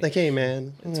of the country. Like, hey,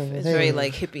 man. It's very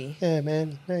like hippie. Yeah,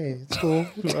 man. Hey, it's cool.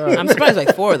 I'm surprised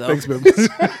like 4 though. Thanks, man.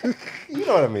 You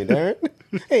know what I mean, Darren.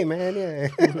 Hey, man, yeah.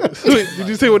 Wait, did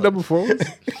you say what number 4 was?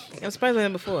 I'm surprised by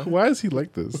him before. Why is he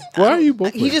like this? Why are you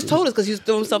both He like just this? told us because he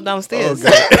threw himself downstairs.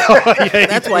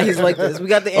 That's why he's like this. We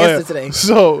got the Oh, answer yeah. today.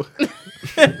 So,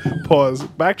 pause.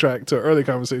 Backtrack to an earlier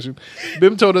conversation.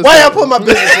 Bim told us. Why y'all put my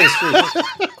business in the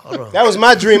street? That was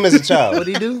my dream as a child. What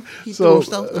did he do? He So-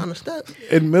 threw himself down the steps.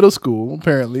 in middle school,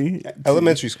 apparently.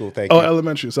 Elementary school, thank Oh, you.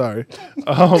 elementary. Sorry.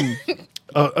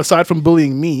 Aside from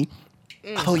bullying me,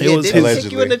 Oh It yeah, was did he his-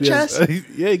 kick you in the yes, chest?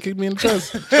 yeah, he kicked me in the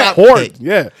chest. Drop Hard. kick.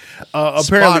 Yeah. Apparently,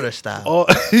 Sparta style. all-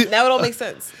 Now it all makes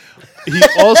sense. he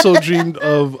also dreamed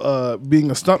of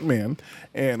being a stuntman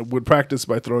and would practice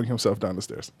by throwing himself down the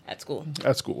stairs At school.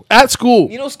 at school. At school,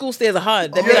 You know, school stairs are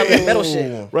hard. They're made out of that metal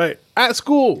shit. right? At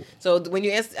school. So when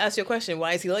you ask your question,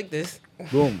 why is he like this?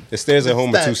 Boom. The stairs at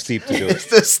home are too Steps. steep to do it. It's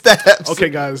the steps. Okay,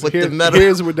 guys. With Here's the metal, where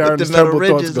Darren's with the metal terrible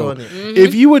thoughts ridges go. on it.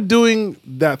 If you were doing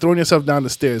that, throwing yourself down the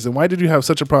stairs, then why did you have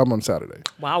such a problem on Saturday?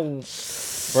 Wow.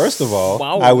 First of all,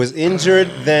 Wow. I was injured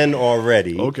then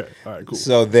already. Okay, all right, cool.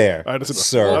 So there, All right, that's enough.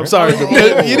 sir. I'm sorry. you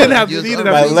didn't have to. You didn't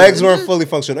My have to. legs weren't fully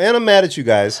functional, and I'm mad at you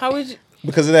guys How would you?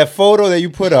 because of that photo that you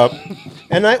put up.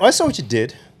 And I saw what you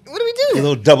did. What do we A do?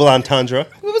 little double entendre.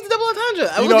 What was the double entendre?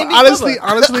 I You know, wasn't even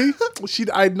honestly,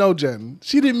 I know Jen.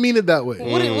 She didn't mean it that way.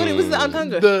 What was the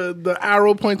entendre? The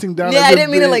arrow pointing down. Yeah, as I a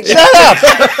didn't mean it big- like Shut that.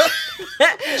 up!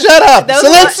 Shut up! That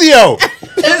was Silencio!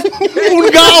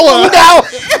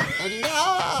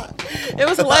 It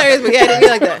was hilarious, but yeah, I didn't mean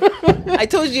it like that. I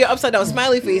told you your upside down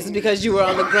smiley face is because you were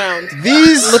on the ground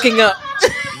These looking up.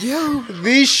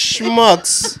 these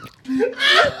schmucks.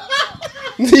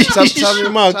 These Tell me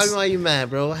schmucks why you mad,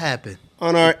 bro. What happened?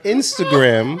 on our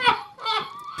Instagram,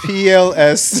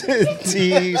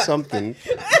 PLST something.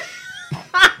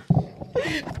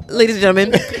 Ladies and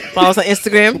gentlemen, follow us on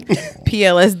Instagram,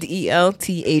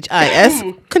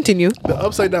 PLSDELTHIS. Continue. The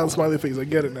upside down smiley face. I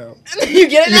get it now. You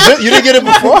get it now? You didn't get it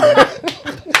before?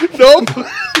 Nope.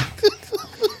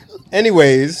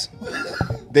 Anyways,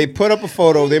 they put up a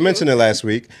photo. They mentioned it last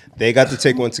week. They got to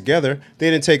take one together. They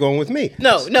didn't take one with me.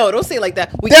 No, don't say it like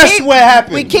that. That's what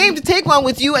happened. We came to take one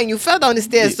with you, and you fell down the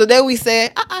stairs. So then we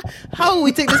said, how will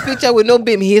we take this picture with no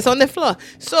Bim? He is on the floor.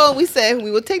 So we said we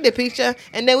will take the picture,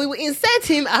 and then we will insert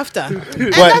him after. And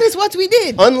that is what we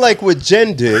did. Unlike what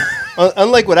Jen did,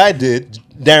 unlike what I did,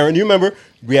 Darren, you remember,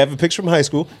 we have a picture from high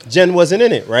school. Jen wasn't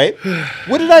in it, right?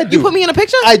 What did I do? You put me in a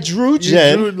picture? I drew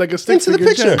Jen drew like a stick into the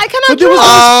figure picture. Jen. I cannot But there draw.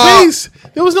 was no space.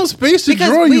 There was no space to Because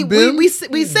draw you, Bim. we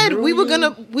said we were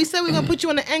gonna put you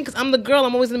on the end because I'm the girl.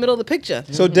 I'm always in the middle of the picture.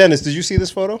 So, Dennis, did you see this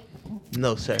photo?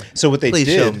 No, sir. So what they Please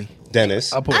did, show me.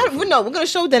 Dennis. I'll pull it. No, we're gonna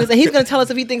show Dennis, and he's gonna tell us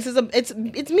if he thinks it's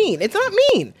mean. It's not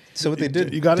mean. So what they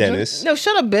did, You got it, Jen? Dennis. No,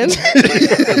 shut up, Ben. Just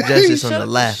this on Shut- the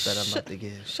laugh that I'm about to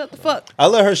give. Shut the fuck. I'll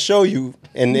let her show you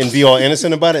and be all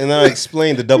innocent about it, and then I'll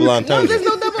explain the double No, entendre. there's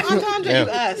no double entendre. Yeah. You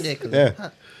asked. Yeah, 'cause Yeah,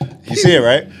 you see it,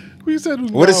 right? We said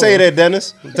What it say no. there,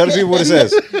 Dennis? Tell the people what it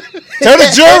says. Tell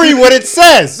the jury what it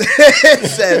says. it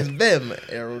says Bim,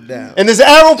 arrow down. And there's an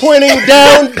arrow pointing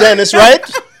down, Dennis, right?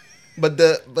 But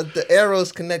the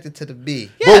arrow's connected to the B,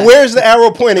 But where's the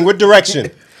arrow pointing? What direction?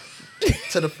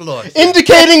 to the floor.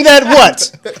 Indicating that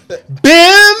what?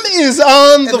 Bim is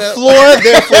on the floor,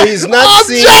 therefore he's not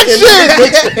seeing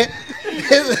Objection!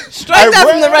 Strike that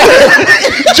from the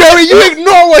record. Jerry, you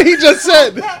ignore what he just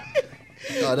said.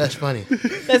 Oh, that's funny.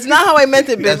 That's not how I meant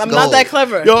it, Ben. That's I'm not gold. that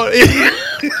clever. Yo,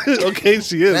 okay,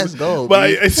 she is. That's gold, But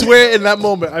B. I swear, in that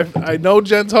moment, I know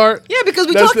Jen's heart. Yeah, because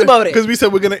we talked about it. Because we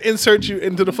said we're gonna insert you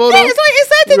into the photo. Yeah, it's like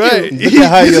inserted Right. you. Look at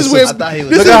how This your is where- I thought he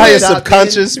was. look at how your Shout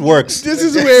subconscious works. This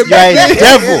is where You're a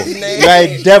devil. You're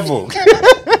a devil.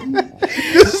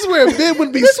 this is where Ben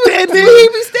would be This was standing. where he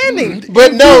be standing.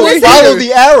 But no, Listen. follow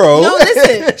the arrow. No,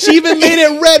 listen. She even made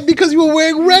it red because you were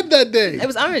wearing red that day. It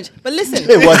was orange. But listen.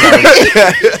 It wasn't.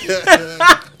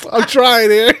 I'm trying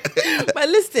here. But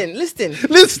listen. Listen.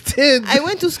 I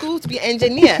went to school to be an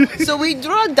engineer. So we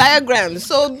draw diagrams.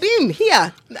 So Bim,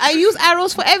 here. I use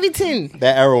arrows for everything.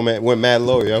 That arrow man went mad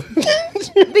low, yo.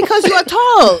 Because you are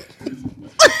tall.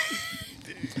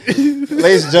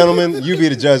 Ladies and gentlemen, you be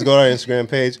the judge. Go to our Instagram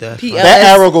page. That's P- fine. That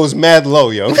arrow goes mad low,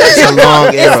 yo. That's a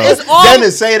long arrow. It's all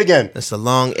Dennis, say it again. That's a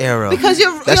long arrow. because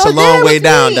you're That's you're a long there way with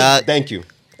down, me. dog. Thank you.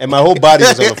 And my whole body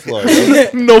was on the floor. Yo.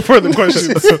 No further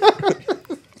questions.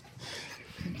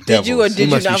 Did you or Devils. did you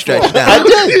must be not stretched fall?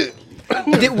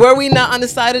 out. Were we not on the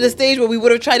side of the stage where we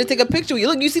would have tried to take a picture? You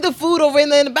look, you see the food over in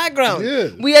the background. Yeah.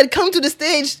 We had come to the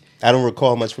stage. I don't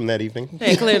recall much from that evening.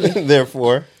 Hey, clearly.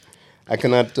 Therefore, I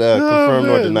cannot confirm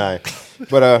nor man. deny.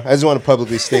 But I just want to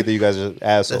publicly state that you guys are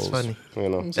assholes. funny. You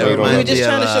know, That so you don't We were reminds have just me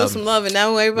trying of, to show some love, and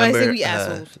now everybody say we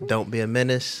assholes. Don't Be a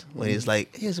Menace when he's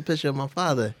like, here's a picture of my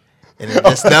father. And it's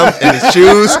just them and his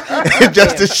shoes.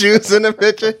 Just the shoes in the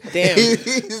picture. Damn.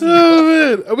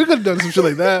 Oh man, we could have done some shit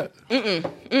like that.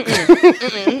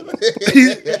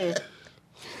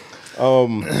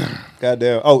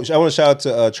 Goddamn. Oh, I want to shout out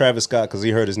to Travis Scott because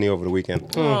he hurt his knee over the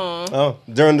weekend. Oh,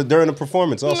 during the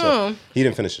performance also. Aw. He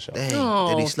didn't finish the show. Dang,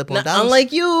 did he slip on Not Dallas?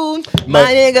 unlike you, My-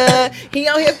 my nigga. He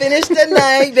out here finished the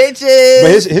night, bitches.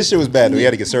 But his shit was bad. Though. He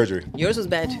had to get surgery. Yours was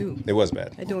bad too. It was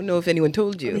bad. I don't know if anyone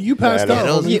told you. You passed Yeah, I out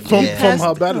know. I mean, Yeah, from yeah.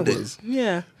 how bad it was.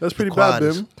 Yeah. That's pretty Quad bad,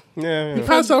 is- Bim. Yeah, You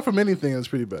passed out from anything. That's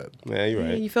pretty bad. yeah, you're Yeah,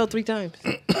 right. you fell 3 times.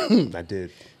 I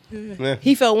did. Yeah.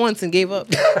 He fell once and gave up,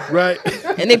 Right.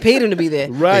 and they paid him to be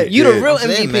there. Right. You the did. real I'm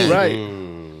saying, MVP. man.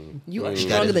 Right. You are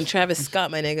stronger than Travis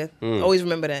Scott, my nigga. Always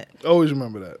remember that. Always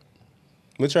remember that.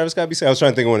 What Travis Scott be saying? I was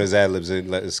trying to think of one of his ad libs. It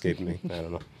escaped me. I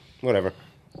don't know. Whatever.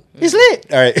 He's lit.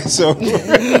 All right. So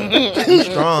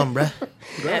Strong, bruh.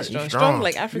 Yeah, strong. strong.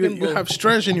 Like African You bull. have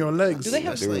strength in your legs. Do they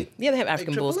have? Like- Yeah, they have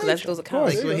African bulls because that's those are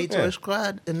cows. Like when he tore his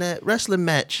quad in that wrestling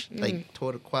match, like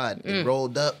tore the quad and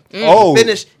rolled up. Oh.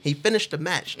 He finished the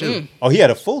match too, oh, he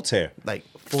had a full tear. like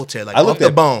full tear, like I off looked the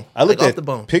at bone. I looked like at off the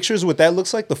bone. pictures. What that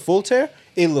looks like, the full tear.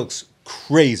 It looks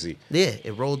crazy. Yeah,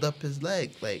 it rolled up his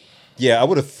leg. Like Yeah, I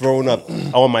would have thrown up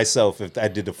on myself if I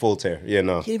did the full tear. Yeah,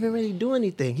 no. he didn't even really do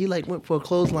anything. He like went for a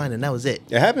clothesline and that was it.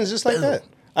 It happens just like that.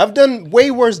 I've done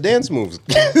way worse dance moves.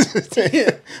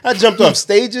 I jumped off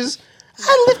stages.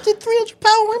 I lifted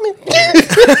 300-pound women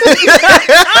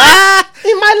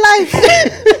in my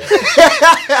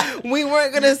life. We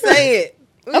weren't gonna say it.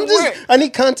 I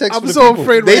need context. I'm for the so people.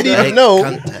 afraid They right need now. to know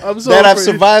I'm so that I've afraid.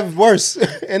 survived worse.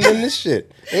 And then this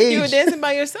shit. You were Age. dancing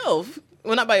by yourself.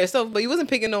 Well, not by yourself, but you wasn't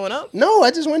picking no one up. No,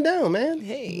 I just went down, man.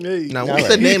 Hey, Hey. Now, All what's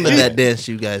right. the name of that dance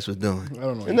you guys was doing? I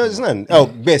don't know. No, it's not. Oh,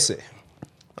 Bessie.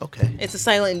 Okay. it's a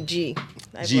silent G.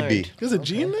 I've GB. learned. There's a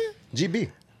G in there? GB.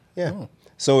 Yeah.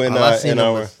 So in All I've seen in him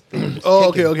our was- Oh,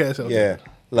 okay. I see, okay. yeah,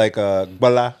 like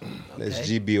Gbala, that's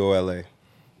GBOLA.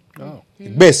 Oh.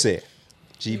 Bessie.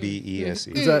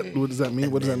 GBESE. What does that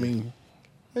mean? What does that mean?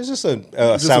 It's just a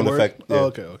Just sound a word? effect. Yeah. Oh,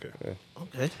 okay. Okay.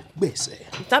 Bessie.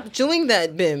 Stop chewing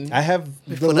that, Bim. I have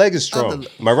the leg is strong. other-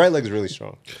 My right leg is really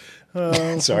strong.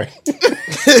 Sorry.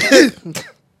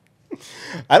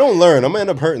 I don't learn. I'm gonna end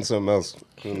up hurting something else.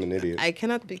 I'm an idiot. I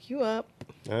cannot pick you up.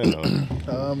 I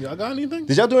know. Y'all got anything?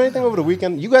 Did y'all do anything over the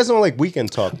weekend? You guys don't like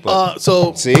weekend talk, but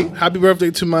So See? happy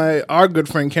birthday to our good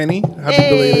friend Kenny. Happy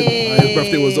belated. His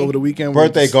birthday was over the weekend. We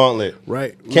birthday just- gauntlet.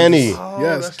 Right. We Kenny. just- Oh,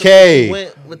 Yes. that's K. the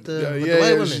went with the, with the Yeah,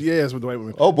 white women. yes, with the white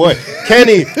women. Oh boy,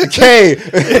 Kenny, K,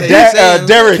 saying-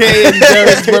 Derek, Kay and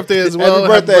Derek's birthday as well.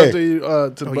 Happy birthday. to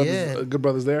the brothers, yeah. good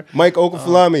brothers there. Mike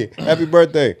Okafulami. Happy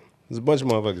birthday. There's a bunch of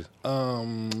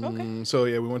motherfuckers. So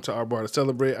yeah, we went to our bar to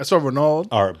celebrate. I saw Ronald.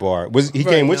 Art bar. Was he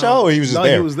came with y'all or he was just No,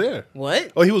 there? he was there.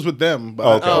 What? Oh, he was with them.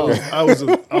 But Okay, I was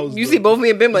You see both me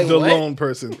and Bim like the what? lone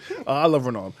person. I love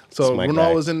Ronald. So That's my Ronald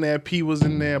guy. was in there. P was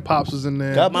in there. Pops was in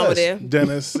there. God Mama bless. there.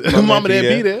 Dennis, Mama Mama P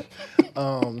there, P there.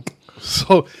 there.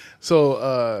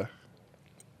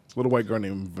 Little white girl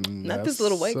named Vanessa. Not this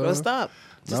little white girl. Stop.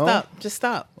 Just No? stop. Just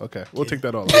stop. Okay, we'll take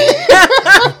that all.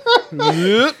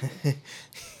 Continue.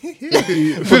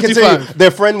 55.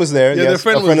 Their friend was there. Yeah, Yes, their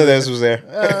friend a friend was of theirs was there.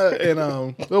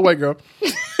 And little white girl.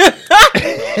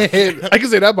 I can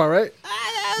say that part, right?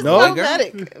 No?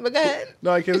 Problematic. But go ahead.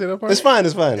 No, I can't say that part. It's fine.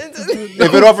 It's fine.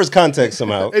 If it offers context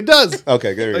somehow. It does.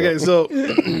 Okay, there you Okay, go.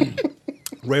 so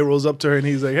Ray rolls up to her and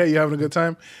he's like, "Hey, you having a good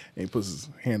time?" And he puts his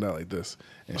hand out like this,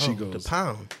 and she The goes,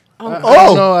 pound. I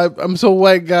don't know. I'm so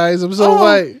white, guys. I'm so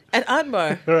white." At Art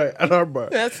All right, at our bar.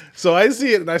 That's- So I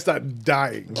see it and I start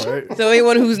dying. Right. So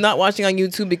anyone who's not watching on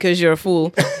YouTube because you're a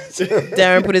fool,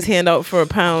 Darren put his hand out for a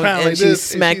pound, Pound and like she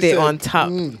this, and smacked she it said, on top.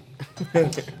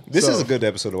 This So- is a good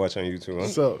episode to watch on YouTube. Huh?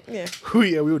 So Yeah.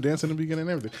 we were dancing in the beginning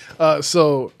and everything.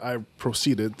 So I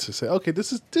proceeded to say, "Okay,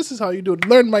 this is how you do it.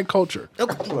 Learn my culture.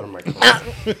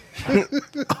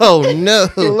 Oh no.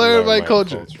 Learn my my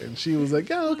culture." culture. And she was like,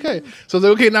 "Yeah, okay." So I was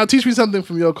like, "Okay, now teach me something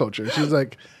from your culture." She's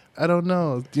like, "I don't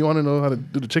know. Do you want to know how to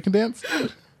do the chicken dance?"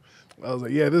 I was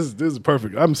like, "Yeah, this is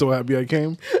perfect. I'm so happy I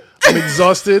came. I'm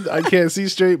exhausted. I can't see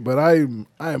straight, but I'm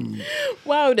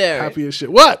Wow, Darren. happy as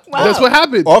shit." What? Wow. That's what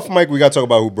happened. Off mic, we got to talk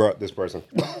about who brought this person.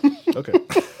 Okay.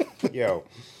 Yo.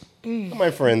 My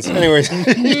friends. Anyways. So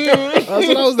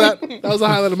that was that. That was the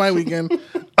highlight of my weekend.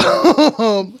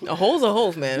 A hole's a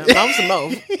hole, man. A mouth's a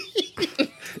mouth.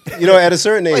 You know, at a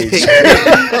certain age, it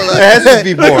has to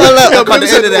be born. I'm about to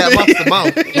end of that mouth to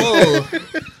mouth. Whoa.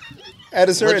 At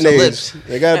a certain Lips to age, lips.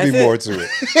 there got to be That's more it. to it.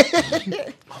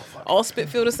 All spit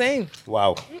feel the same.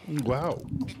 Wow. Wow.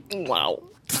 Wow.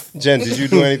 Jen, did you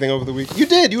do anything over the week? You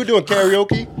did. You were doing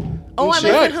karaoke. Oh, I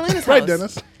shit. went to Helena's house. Right,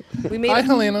 Dennis. We made. Hi,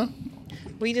 Helena.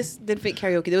 We just did fake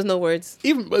karaoke. There was no words.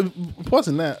 Even it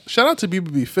wasn't that. Shout out to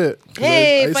BBB Fit. 'cause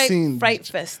Hey, I seen Fright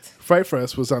Fest. Fright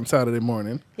Fest was on Saturday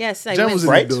morning. Yes, I Jen went. was in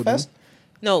Fright the building. Fest?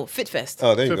 No, Fit Fest.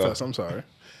 Oh, there you Fit go. Fest. I'm sorry.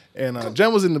 And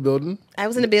Jen was in the building. I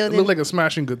was in the It building. looked like a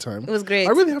smashing good time. It was great.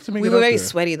 I really have to make we it were up very there.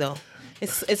 sweaty though.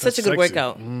 It's such a good sexy.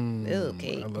 workout.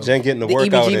 Okay. Jen getting the The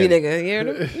workout EBGB in. nigga. You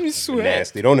heard him? You sweat.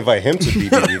 Nasty. Don't invite him to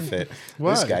BBB Fit.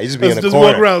 Why? This guy, he just be in the Just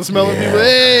corner. walk around smelling people.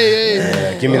 Hey,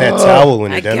 hey. Give me that towel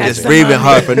when you're I done got with Just it. breathing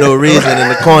hard for no reason in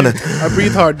the corner. I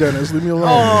breathe hard, Dennis. Leave me alone.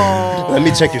 Oh. Let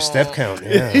me check your step count.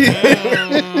 Yeah.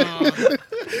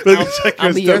 check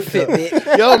I'll be your stuff out.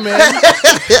 Fitbit. Yo,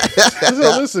 man.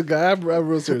 So listen, guy, I have a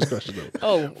real serious question though.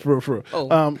 Oh. For real.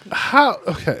 Oh. How?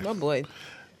 Okay. My boy.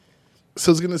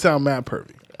 So it's gonna sound mad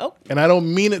pervy, Oh. and I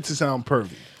don't mean it to sound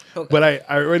pervy, Okay. but I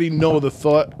already know the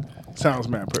thought sounds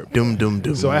mad pervy. Doom, doom,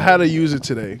 doom. So I had a user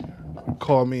today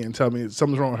call me and tell me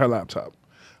something's wrong with her laptop.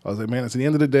 I was like, man, it's the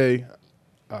end of the day.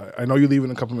 I know you leave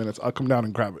in a couple minutes. I'll come down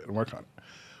and grab it and work on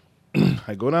it.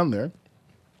 I go down there.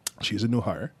 She's a new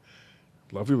hire.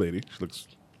 Lovely lady. She looks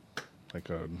like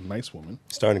a nice woman.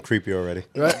 Starting to creep you already.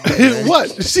 Right?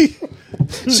 What?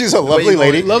 She's a lovely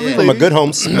lady. Lovely From a lady. good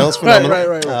home. Smells Right, phenomenal.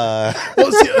 right.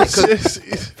 Well, see,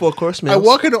 4-course meals. I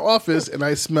walk in the office and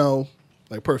I smell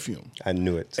like perfume. I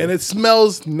knew it. And it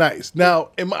smells nice. Now,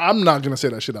 I'm not going to say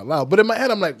that shit out loud, but in my head,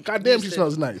 I'm like, God damn, she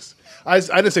smells nice. I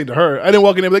didn't say it to her. I didn't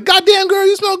walk in there and be like, God damn, girl,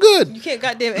 you smell good. You can't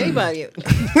goddamn anybody.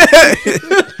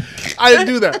 I didn't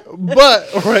do that.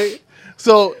 But, right?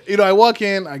 So, I walk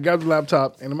in, I grab the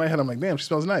laptop, and in my head, I'm like, damn, she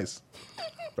smells nice.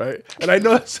 Right? And I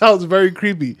know it sounds very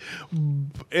creepy,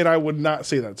 and I would not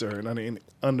say that to her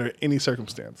under any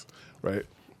circumstance. Right?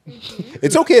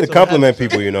 It's okay to compliment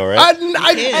people, right? I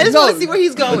just want to see where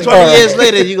he's going. 20 years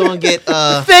later, you're going to get...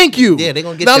 Thank you. Yeah, they're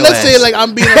going to get now your let's ass. say like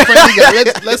I'm being a friendly guy.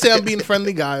 Let's say I'm being a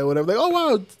friendly guy or whatever. Like, oh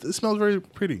wow, it smells very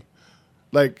pretty.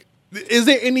 Like, is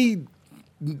there any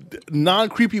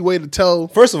non-creepy way to tell?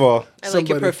 First of all, I like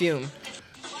your somebody- perfume.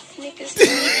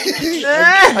 Niggas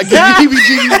I give you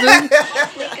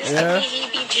heebie-jeebies, man.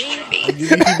 heebie-jeebies. Give you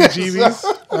heebie-jeebies.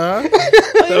 All you what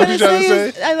you gotta trying to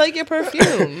is, say? I like your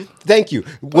perfume. thank you.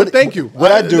 Well, thank you.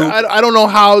 What I do. I don't know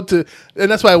how to,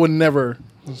 and that's why I would never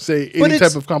say any it's-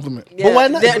 type of compliment. Yeah, why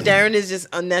not? Darren is just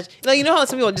unnatural. You know how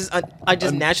some people are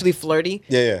just naturally flirty?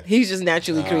 Yeah. He's just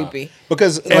naturally creepy.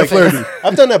 Because flirty.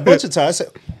 I've done that a bunch of times. I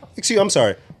said, excuse me, I'm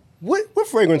sorry. What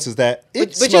fragrance is that?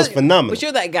 It smells phenomenal. But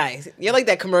you're that guy. You're like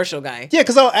that commercial guy. Yeah,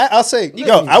 because I'll say,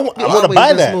 yo, I want to always buy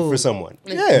been that smooth. for someone.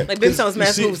 Yeah. Like Bim sounds mad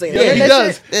smooth saying Yeah, that. he That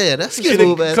does. shit- Yeah, that's a And it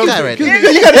smooth ass comes- guy right you-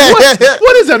 there. you gotta-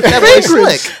 what is that That boy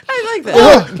fragrance? slick. I like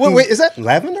that. Wait, is that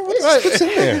lavender? What's in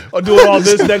there? Or doing all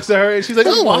this next to her, and she's like,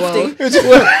 "Oh, well." Wafting.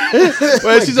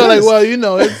 Well, she's all like, "Well,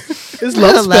 it's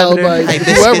love spelled by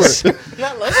Hibiscus. whoever."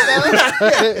 Not love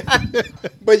spell.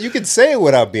 But you could say it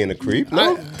without being a creep.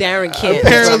 No? Darren can't.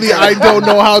 Apparently, I don't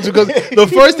know how to. Because the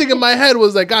first thing in my head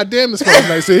was like, "God damn, it smells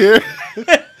nice in here."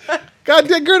 God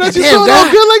damn, girl, that you Damn, smell guy.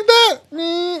 all good like that.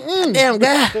 Damn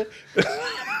guy.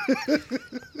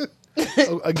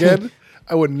 Again,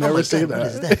 I would never say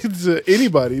that to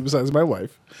anybody besides my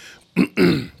wife.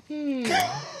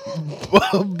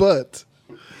 But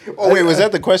Oh, wait, was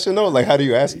that the question, though? Like, how do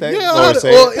you ask that? yeah, Or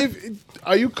say well, it?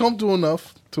 are you comfortable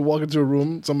enough to walk into a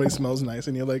room, somebody smells nice,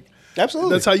 and you're like,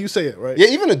 Absolutely. that's how you say it, right? Yeah,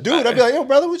 even a dude, I'd be like, yo,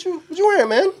 brother, what you wearing,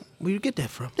 man? Where you get that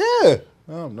from? Yeah.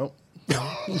 Oh no. You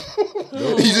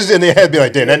just in their head be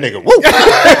like, damn, that nigga, woo.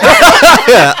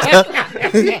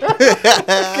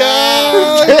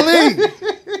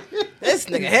 This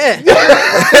nigga here.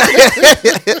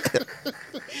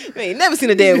 Man, you never seen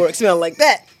a day at work smell like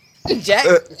that. Jack.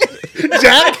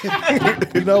 Jack,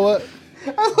 you know what?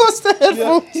 I lost the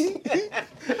headphones.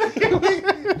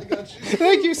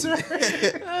 Thank you, sir.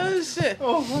 Oh shit.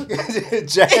 Oh, my God.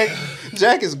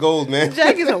 Jack is gold, man.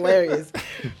 Jack is hilarious.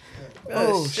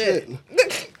 Oh shit.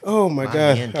 Oh, my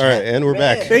God. All right, and we're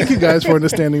back. Thank you guys for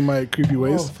understanding my creepy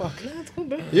ways.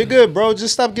 You're good, bro.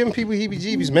 Just stop giving people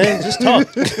heebie-jeebies, man. Just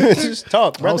talk. Just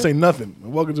talk, I bro. don't say nothing. I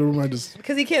walk into the room, I just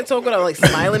Because he can't talk without like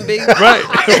smiling big. right.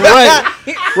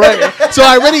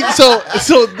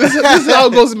 So this is how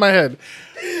it goes in my head.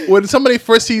 When somebody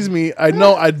first sees me, I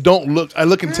know I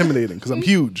look intimidating because I'm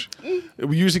huge.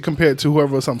 We usually compare it to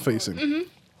whoever else I'm facing.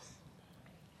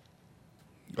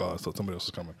 Oh, I thought somebody else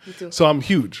was coming. too. So I'm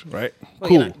huge, right? Well,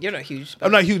 Cool. you're not huge.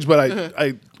 I'm not huge, but I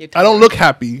You're I don't look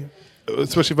happy,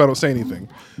 especially if I don't say anything.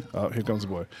 Here comes the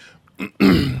boy.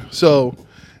 So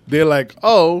they're like,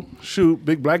 "Oh, shoot,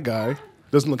 big black guy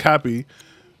doesn't look happy,"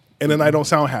 and then I don't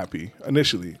sound happy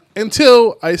initially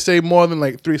until I say more than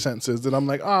like 3 sentences. Then I'm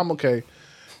like, "Oh, I'm okay,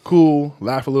 cool."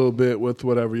 Laugh a little bit with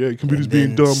whatever. Yeah, your computer's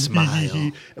being then dumb.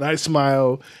 smile. And I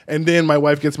smile, and then my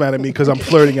wife gets mad at me because I'm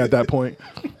flirting at that point.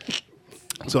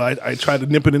 So I try to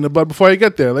nip it in the bud before I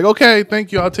get there. Like, okay,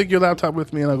 thank you. I'll take your laptop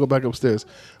with me and I'll go back upstairs.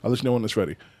 I'll let you know when it's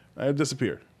ready. I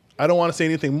disappear. I don't want to say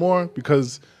anything more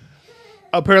because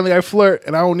apparently I flirt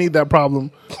and I don't need that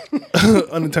problem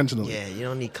unintentionally. Yeah, you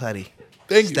don't need Cuddy.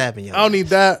 Thank Stabbing you. your I don't need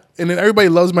that. And then everybody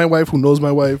loves my wife who knows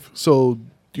my wife. So,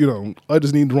 I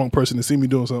just need the wrong person to see me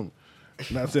doing something. And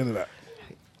that's the end of that.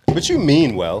 But you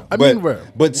mean well. I mean well.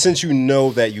 But since you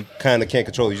know that you kind of can't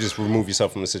control it, you just remove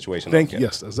yourself from the situation. Thank you. Okay.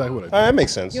 Yes, that's exactly what I do. All right, that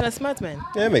makes sense. You're a smart man.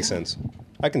 Yeah, that makes sense.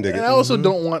 I can dig And it. I also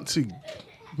don't want to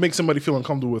make somebody feel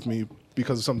uncomfortable with me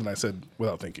because of something I said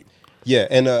without thinking. Yeah,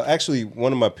 and actually,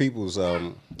 one of my people's,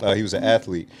 he was an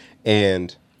athlete,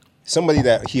 and somebody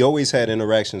that he always had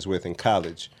interactions with in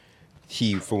college.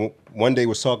 He, for one day,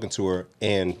 was talking to her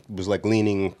and was like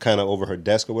leaning kind of over her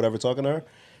desk or whatever, talking to her.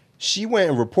 She went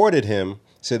and reported him,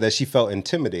 said that she felt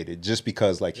intimidated just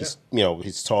because, like,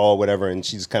 he's tall, whatever, and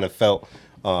she's kind of felt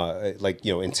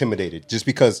intimidated just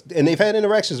because, and they've had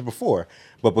interactions before,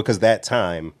 but because that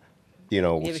time. Yeah,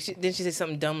 but didn't she say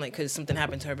something dumb like because something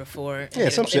happened to her before? Yeah,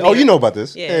 some shit. Oh, you know about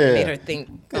this? Yeah, it made her think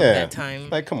of that time.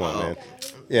 Like, come on, man.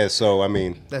 Yeah, so I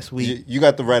mean, That's weak. You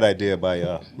got the right idea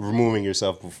by removing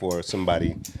yourself before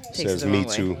somebody says the "me wrong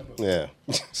way. too." Yeah,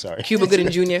 sorry. Cuba Gooding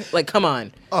Jr. Like, come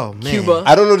on. Oh man. Cuba.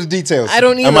 I don't know the details. I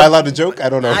don't either. Am I allowed to joke? I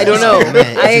don't know. I don't know. Oh,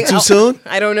 man. Is it too soon?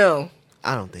 I don't know.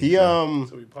 I don't think He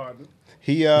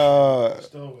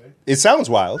so. It sounds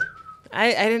wild.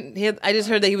 I didn't hear. I just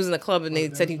heard that he was in a club and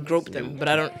they said he groped them, but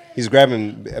I don't. He's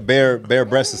grabbing bare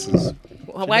breasts.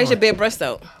 Why is your bare breast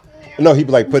out? No, he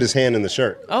like put his hand in the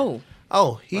shirt. Oh,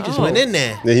 Oh, he just went in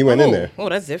there. Yeah, he went in there. Oh,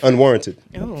 that's different. Unwarranted.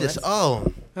 Oh, Just that's-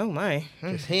 oh my.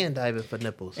 just hand diving for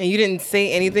nipples. And you didn't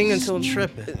say anything until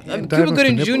Tripping. Cuba diving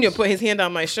Gooding for Jr. nipples? put his hand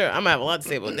on my shirt. I'm gonna have a lot to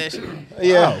say about that shit.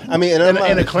 Yeah, I mean, and I'm In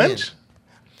a not- clench?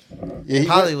 yeah, he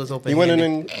Probably went- was open. He went in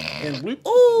and This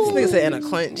nigga said in a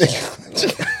clench.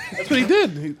 That's what he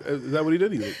did. Is that what he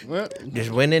did? He was like, what?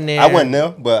 Just went in there. I wasn't there,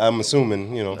 but I'm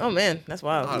assuming, Oh man, that's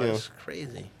wild. Oh, that's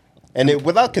crazy. And it,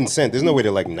 without consent, there's no way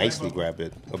to like nicely grab a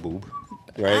boob,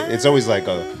 right? It's always like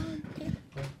a.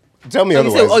 Tell me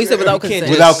otherwise. You said without consent.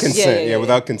 Without consent, yeah,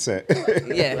 without consent.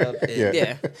 Yeah, yeah.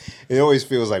 yeah, It always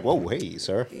feels like, whoa, hey,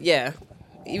 sir. yeah.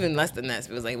 Even less than that,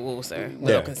 it was like, whoa, sir,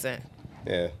 without Yeah. consent.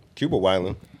 Yeah, Cuba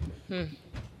wildin'.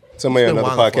 Somebody on been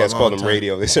another wildin' for a podcast called long him time.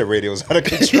 radio. They said radio's out of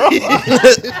control.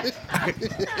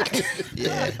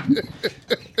 Yeah.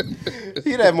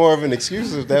 He'd have more of an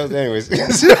excuse if that was, anyways.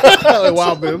 Like,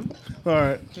 wow, man. All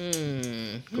right.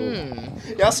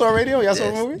 Y'all saw radio? Y'all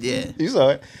saw the movie? Yeah. You saw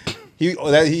it.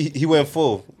 He went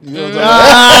full. You know what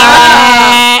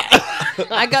I'm talking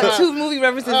I got 2 movie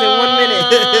references in 1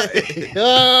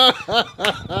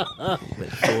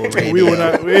 minute. We will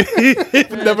not. We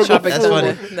never go. Tropic That's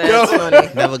Thunder. funny. That's funny.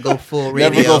 Never go full radio.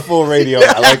 Never go full radio.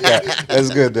 I like that. That's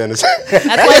good, Dennis. That's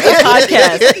why it's a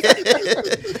podcast.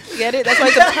 Get it? That's why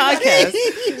it's a podcast.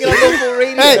 You don't go full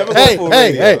radio. Never go full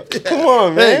radio. Come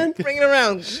on, man. Bring it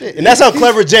around. And that's how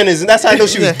clever Jen is, and that's how I know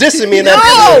she was dissing me in that.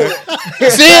 No!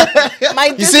 See it? My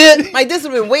You see it? My diss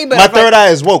would have been way better. My if third eye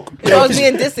is woke. If I was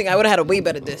being dissing, I would have had a way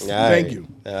better diss. Thank you.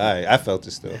 All right, I felt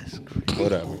it still.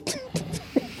 Whatever.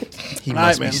 He right,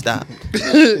 must man. be stopped.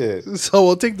 Yeah. So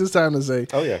we'll take this time to say,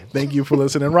 Oh, yeah. thank you for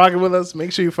listening and rocking with us.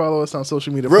 Make sure you follow us on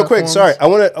social media. Real quick, platforms. sorry. I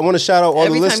want to shout out all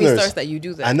Every the time he listeners. starts that, you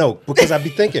do that. I know because I be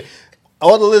thinking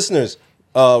all the listeners,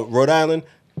 Rhode Island,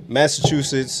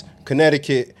 Massachusetts,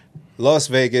 Connecticut, Las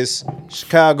Vegas,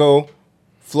 Chicago,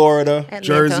 Florida,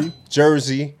 Jersey,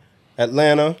 Jersey,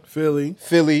 Atlanta, Philly.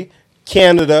 Philly,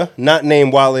 Canada, not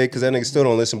named Wale because that nigga still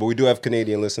don't listen, but we do have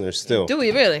Canadian listeners still. Do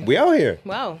we really? We out here.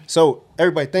 Wow. So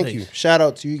everybody, thank you. Shout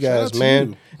out to you guys, out to man.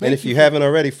 you. And Thank if you you for- haven't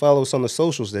already, follow us on the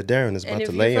socials that Darren is And about if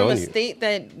to you're lay from on a you. state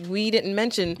that we didn't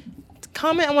mention,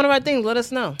 comment on one of our things. Let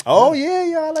us know. Oh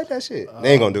yeah, I like that shit.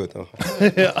 They ain't gonna do it though.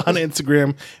 On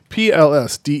Instagram,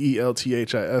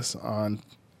 PLSDELTHIS. On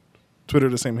Twitter,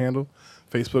 the same handle.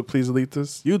 Facebook, please delete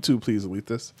this. YouTube, please delete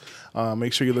this.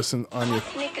 Make sure you listen on your.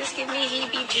 Niggas give me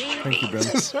heebie-jeebies. Thank you, Ben.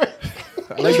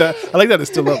 I like that. I like that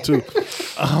it's still up too.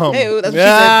 Hey, that's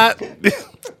what she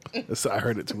said. I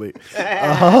heard it too late.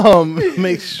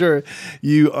 Make sure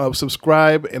you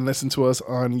subscribe and listen to us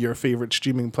on your favorite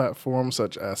streaming platforms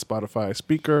such as Spotify,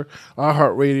 Speaker,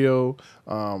 iHeartRadio,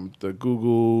 the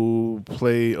Google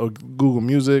Play or Google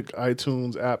Music,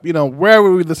 iTunes app. You know,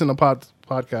 wherever we listen to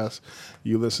podcasts,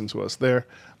 you listen to us there.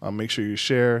 Make sure you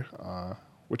share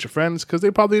with your friends because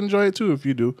they probably enjoy it too if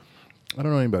you do. I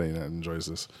don't know anybody that enjoys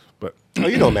this, but Oh,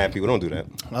 you know mad people don't do that.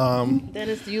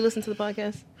 Dennis, do you listen to the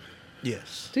podcast?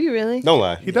 Yes. Do you really? Don't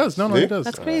lie. he does. No, Yeah? he does.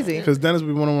 That's crazy. Because Dennis would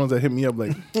be one of the ones that hit me up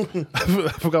like, I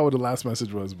forgot what the last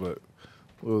message was, but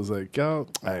it was like, y'all,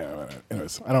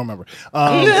 anyways, I don't remember.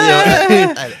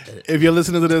 If you're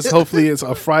listening to this, hopefully it's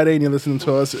a Friday and you're listening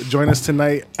to us. Join us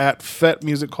tonight at FET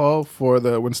Music Hall for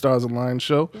the When Stars Align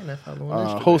show.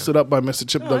 Hosted up by Mr.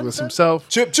 Chip Douglas himself.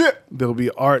 Chip. There'll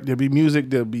be art, there'll be music,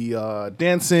 there'll be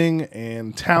dancing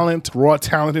and talent, raw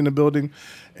talent in the building,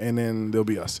 and then there'll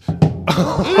be us.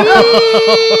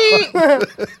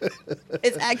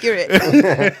 It's accurate.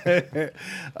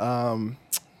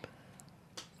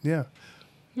 Yeah.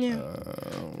 Yeah.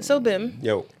 So, Bim,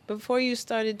 Yo. before you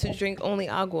started to drink only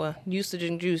agua, you used to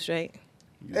drink juice, right?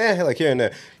 Like here and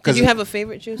there. Did you have a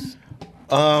favorite juice?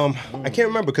 I can't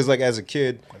remember because like as a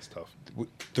kid, That's tough.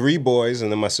 3 boys,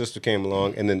 and then my sister came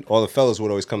along, and then all the fellas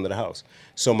would always come to the house.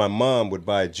 So my mom would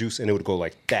buy juice, and it would go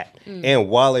like that. And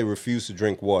Wale refused to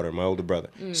drink water, my older brother.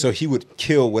 So he would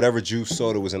kill whatever juice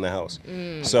soda was in the house.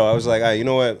 So I was like, you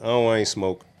know what? I don't want any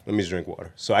smoke. Let me just drink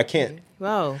water. So I can't.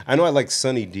 Wow. I know I liked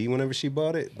Sunny D whenever she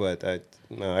bought it, but I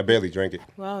barely drank it.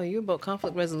 Wow, you about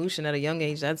conflict resolution at a young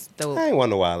age. That's dope. I ain't want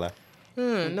no Wale.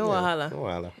 No wahala. No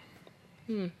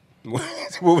Wale.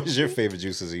 What was your favorite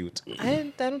juice as a youth?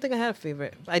 I don't think I had a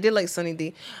favorite. I did like Sunny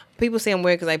D. People say I'm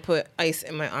weird because I put ice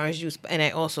in my orange juice, and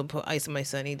I also put ice in my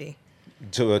Sunny D.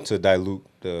 To dilute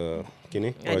the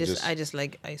kidney? I just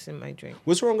like ice in my drink.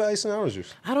 What's wrong with ice and orange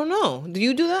juice? I don't know. Do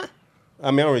you do that? I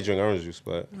mean, I already drink orange juice,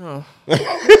 but Oh.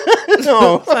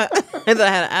 no. I thought I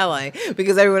had an ally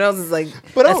because everyone else is like,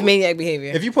 But that's oh, maniac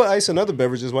behavior. If you put ice in other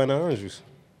beverages, why not orange juice?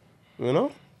 You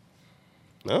know?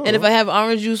 No. And if I have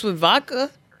orange juice with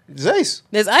vodka, It's ice.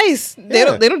 there's ice.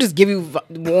 Yeah. They don't just give you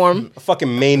warm. A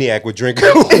fucking maniac would drink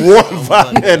warm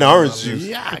vodka and orange juice.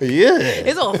 Yeah.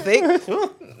 It's all fake.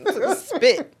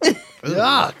 Spit.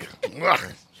 Yuck.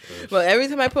 But every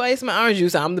time I put ice in my orange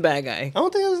juice, I'm the bad guy. I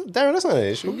don't think Darren, that's not an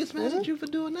issue. Who gets mad at you for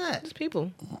doing that? It's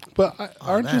people. But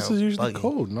orange juice damn, is usually buggy.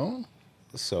 cold, no?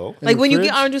 So, Like the when you fridge?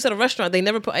 get orange juice at a restaurant, they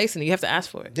never put ice in it. You have to ask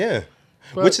for it. yeah.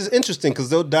 Which is interesting because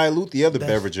they'll dilute the other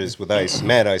beverages with ice,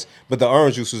 mad ice. But the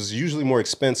orange juice is usually more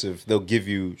expensive. They'll give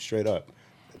you straight up.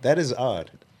 That is odd.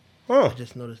 Huh. I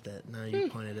just noticed that. Now you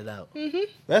pointed it out.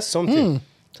 That's something.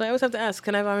 So I always have to ask,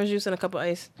 can I have orange juice and a cup of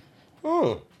ice?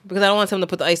 Oh. Because I don't want them to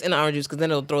put the ice in the orange juice because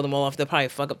then it'll throw them all off. They'll probably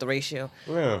fuck up the ratio.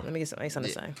 Yeah. Let me get some ice on the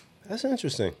side. That's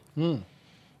interesting.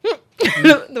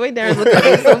 The way Darren's looking at me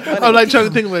is so funny. I'm like trying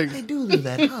to think like, They do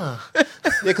that, huh? Yeah,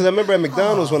 because I remember at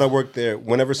McDonald's when I worked there,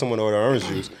 whenever someone ordered orange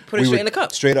juice, Put it we straight would- in the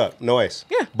cup. Straight up, no ice.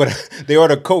 Yeah. But they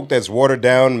order Coke that's watered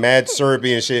down, mad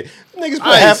syrupy and shit. Niggas put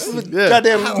Ice. half, Yeah.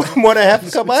 goddamn, more than half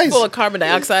a cup of ice. Full of carbon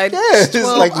dioxide. Yeah, it's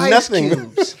 12 like ice nothing.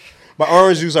 cubes. But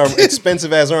orange juice are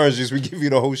expensive as orange juice. We give you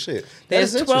the whole shit. That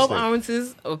There's is 12 interesting.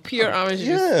 ounces of pure orange juice.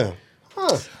 Yeah.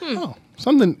 Huh. oh,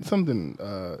 something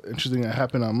interesting that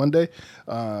happened on Monday.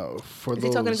 For Is those, he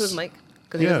talking into his mic?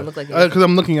 Because he Yeah, doesn't look like because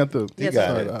I'm looking at the. Yes, got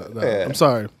sir. it. the- Yeah. I'm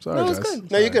sorry. Sorry, No, it's guys.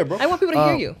 good. No, you're good, bro. I want people to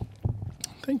hear you.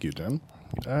 Thank you, Jen.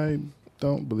 I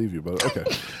don't believe you, but okay.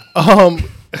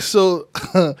 So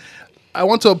I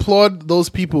want to applaud those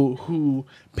people who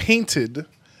painted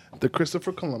the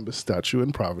Christopher Columbus statue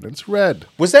in Providence red.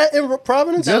 Was that in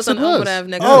Providence? That was Yes, on it was. Elmwood Ave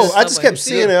next Oh, to the I just subway. kept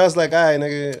seeing it. I was like, all right,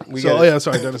 nigga, we So, got oh it. yeah,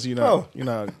 sorry, Dennis. You're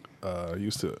not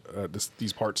used to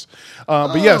these parts.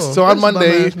 But yes, so on that's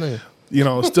Monday, bum-ass nigga.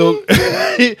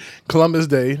 Still Columbus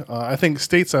Day. I think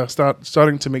states are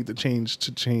starting to make the change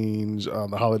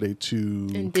the holiday to.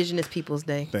 Indigenous Peoples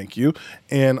Day. Thank you.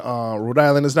 And Rhode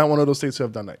Island is not one of those states who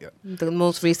have done that yet. The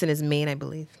most recent is Maine, I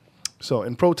believe. So,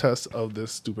 in protest of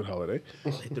this stupid holiday,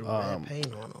 They threw red paint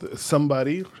on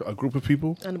them. a group of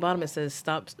people, On the bottom it says,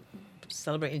 stop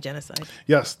celebrating genocide.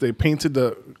 yes, they painted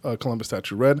the Columbus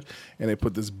statue red, and they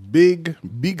put this big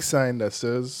sign that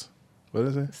says, what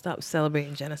is it? Stop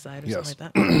celebrating genocide or Yes.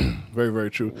 something like that. Very, very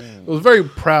true. I was very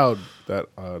proud that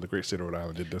the great state of Rhode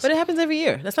Island did this. But it happens every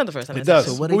year. That's not the first time. It that's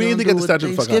does. So what But are we they need to gonna get do the when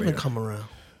statue the fuck out of Thanksgiving here. come around?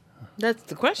 That's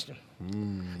the question.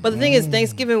 But the thing is,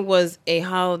 Thanksgiving was a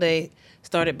holiday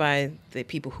started by the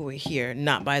people who were here,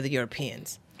 not by the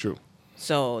Europeans. True.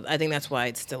 So I think that's why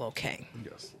it's still okay.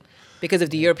 Yes. Because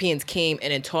if the Europeans came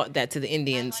and then taught that to the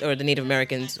Indians or the Native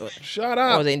Americans or, Shut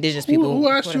up. or the indigenous people, Who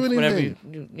asked you whatever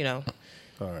anything?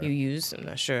 you use, I'm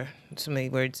not sure, so many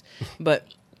words, but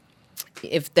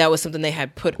if that was something they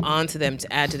had put onto them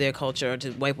to add to their culture or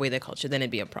to wipe away their culture, then it'd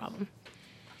be a problem.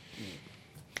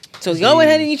 So go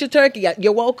ahead and eat your turkey.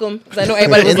 You're welcome. Because I know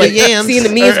everybody was And the like yams. seeing the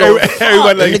memes go,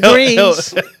 Everybody and the greens.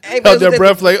 held Everybody's their like-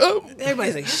 breath like, oh.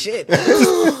 Everybody's like, shit. What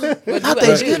do I do?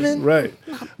 Thanksgiving. Right.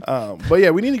 But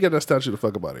yeah, we need to get that statue the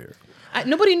fuck up out of here.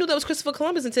 Nobody knew that was Christopher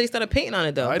Columbus until they started painting on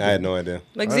it, though. I I had no idea.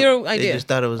 Like zero They idea. just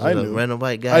thought it was I a knew. random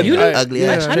white I guy in knew. an ugly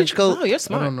ass Yeah. How did trench you, coat. oh, you're I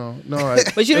smart. don't know. No,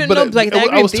 But you didn't know Pythagorean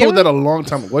I was told theorem? that a long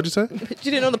time. What'd you say? But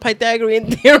you didn't know the Pythagorean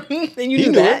theorem, and you knew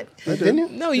knew that. it. Didn't you?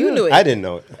 No, you knew it. I didn't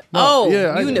know it. Oh,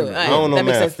 yeah, I you knew knew it. it. All I don't right, know that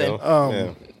math, makes sense though.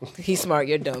 then. Yeah. He's smart.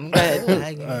 You're dumb. Go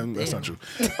ahead. That's not true.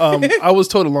 I was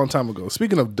told a long time ago.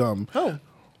 Speaking of dumb, Oh.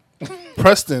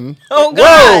 Preston. Oh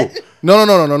God. No.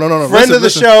 Friend of the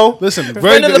show. Listen, very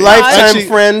Friend of good. the Lifetime Actually,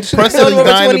 friend. Preston Known is him over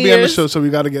dying to 20 be on the years. show, so we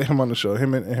got to get him on the show.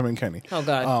 Him and Kenny. Oh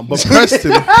God. But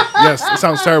Preston, yes, it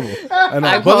sounds terrible. I know.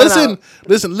 I'm But calling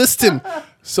listen.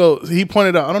 So he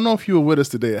pointed out. I don't know if you were with us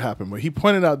the day it happened, but he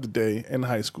pointed out the day in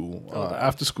high school,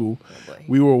 after school, boy.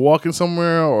 we were walking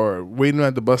somewhere or waiting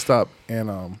at the bus stop, and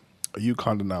a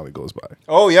Yukon Denali goes by.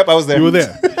 Oh, yep, I was there. You were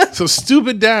there. So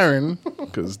stupid Darren,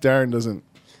 because Darren doesn't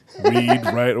read,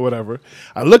 right, or whatever.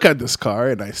 I look at this car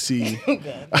and I see,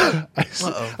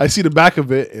 I see the back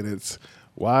of it, and it's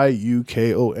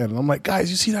YUKON. And I'm like, guys,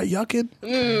 you see that yuckin?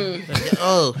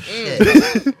 Oh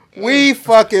shit! We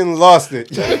fucking lost it.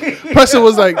 Preston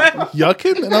was like,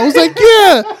 yuckin? And I was like,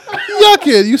 yeah,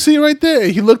 yuckin. You see it right there.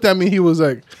 And he looked at me. He was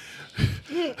like,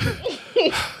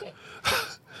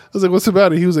 I was like, what's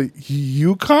about it? He was like,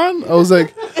 Yukon? I was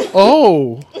like,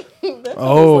 oh,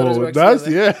 that's,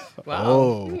 yeah.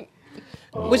 Wow.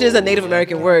 Oh, Which is a Native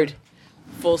American word.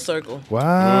 Full circle.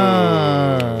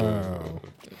 wow.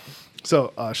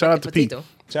 So, shout out to Pete. Potato.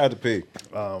 Shout out to P.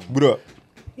 What up?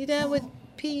 You down with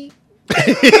P?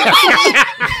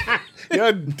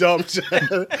 You're dumb.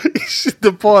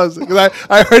 The pause. 'Cause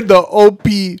I heard the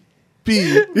OPP.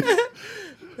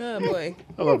 Oh boy.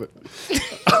 I love it.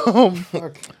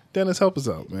 Dennis, help us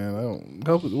out, man. I don't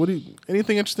help. What do you?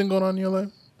 Anything interesting going on in your life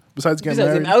besides getting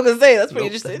married? I was gonna say that's pretty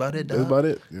That's interesting. about it. That's Dog. about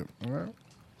it. Yeah. All right.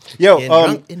 Yo, Getting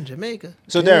drunk in Jamaica.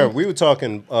 so Darren, we were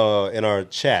talking in our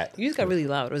chat. You just got really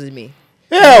loud. Or was it me?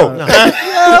 Yo,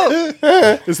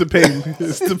 It's the pain.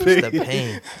 It's the pain. The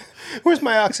pain. where's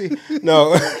my oxy?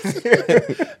 No.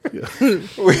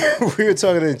 we were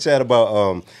talking in the chat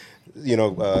about,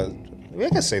 I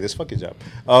can say this, fuck your job.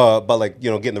 About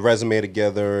getting the resume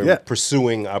together, Yeah.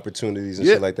 pursuing opportunities and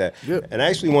Yeah. shit like that. Yeah. And I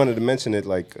actually wanted to mention it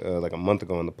like a month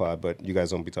ago on the pod, but you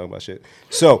guys don't be talking about shit.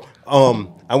 So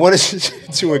I wanted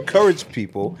to encourage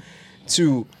people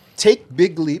to take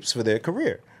big leaps for their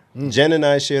career. Jen and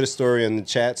I shared a story in the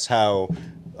chats how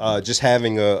just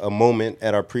having a moment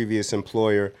at our previous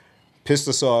employer pissed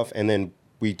us off, and then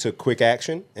we took quick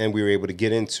action, and we were able to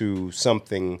get into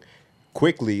something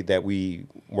quickly that we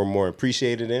were more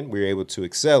appreciated in, we were able to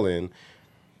excel in.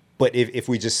 But if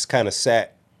we just kind of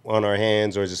sat on our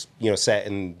hands or just, sat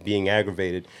in being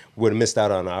aggravated, we would have missed out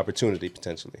on an opportunity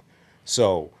potentially.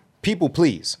 So people,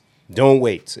 please, don't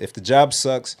wait. If the job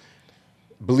sucks,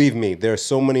 believe me, there are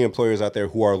so many employers out there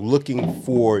who are looking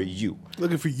for you.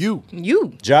 Looking for you.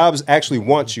 You. Jobs actually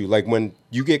want you. Like when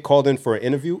you get called in for an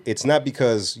interview, it's not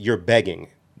because you're begging.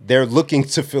 They're looking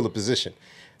to fill a position.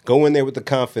 Go in there with the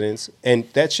confidence, and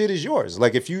that shit is yours.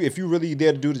 Like if you really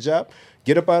dare to do the job,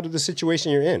 get up out of the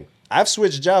situation you're in. I've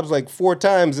switched jobs like 4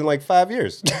 times in like 5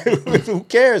 years. Who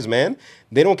cares, man?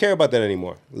 They don't care about that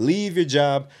anymore. Leave your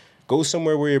job. Go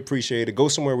somewhere where you're appreciated. Go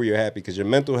somewhere where you're happy, because your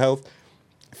mental health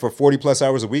for 40 plus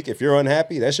hours a week, if you're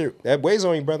unhappy, that weighs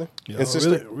on you, brother. Yo, And it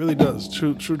sister. really does.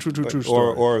 True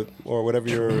story. Or whatever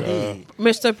your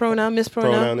Mr. Pronoun, Miss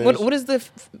Pronoun. Pronoun is. What is the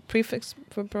prefix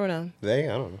for pronoun? they,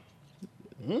 I don't know.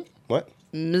 What?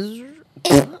 Ms-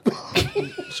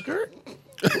 Skirt.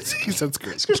 He said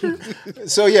skirt.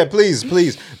 So yeah, please,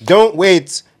 don't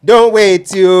wait.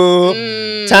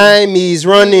 You time is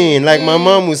running. Like my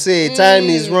mom would say, time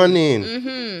is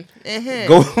running.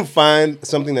 Go find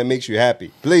something that makes you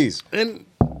happy, please. And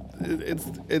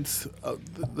it's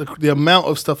the amount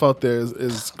of stuff out there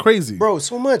is crazy, Bro,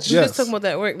 so much. We Yes. just talking about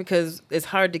that work because it's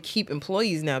hard to keep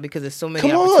employees now because there's so many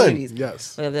Come on. opportunities.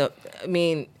 Yes. I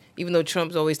mean, even though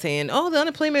Trump's always saying, "Oh, the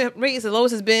unemployment rate is the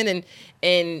lowest it's been,"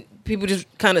 and people just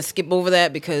kind of skip over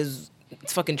that because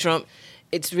it's fucking Trump.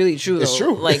 It's really true. It's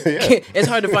though. true. Like Yeah. it's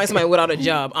hard to find somebody without a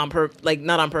job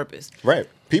not on purpose. Right.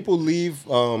 People leave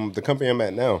the company I'm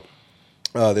at now.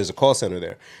 There's a call center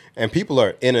there. And people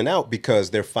are in and out because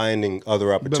they're finding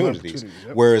other opportunities.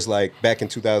 Yep. Whereas like back in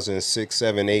 2006,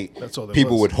 7, 8, That's all there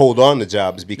people was. would hold on to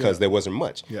jobs because Yeah. there wasn't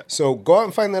much. Yeah. So go out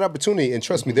and find that opportunity. And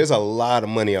trust me, there's a lot of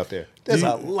money out there. There's Do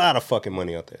you- a lot of fucking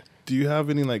money out there. Do you have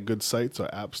any like good sites or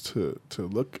apps to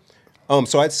look?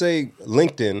 So I'd say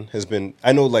LinkedIn has been.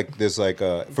 I know like there's like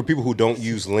for people who don't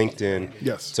use LinkedIn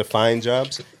Yes. to find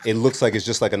jobs, it looks like it's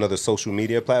just like another social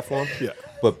media platform. Yeah.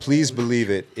 But please believe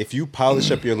it. If you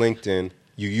polish up your LinkedIn,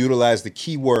 you utilize the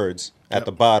keywords at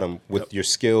the bottom with your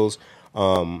skills,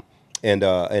 and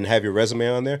have your resume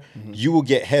on there, you will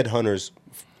get headhunters,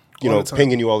 All the time.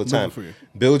 pinging you all the Looking time. for you.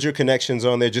 Build your connections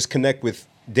on there. Just connect with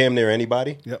damn near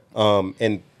anybody. Yep.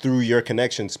 And through your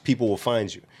connections, people will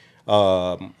find you.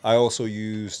 I also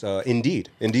used Indeed.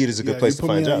 Indeed is a good place to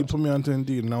find You jobs. put me onto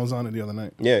Indeed, and I was on it the other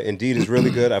night. Yeah, Indeed is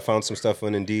really good. I found some stuff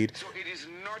on Indeed. So it is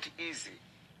not easy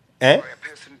Eh? for a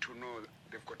person to know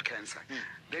they've got cancer.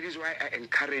 That is why I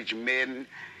encourage men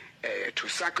to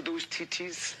suck those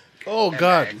titties. Oh And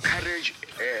God! I encourage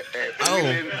Oh.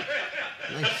 women.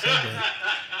 Nice segue.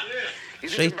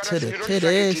 Is it Straight to the embarrassing? You don't suck a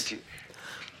titties. titty.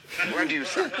 What do you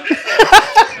suck?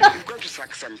 You've got to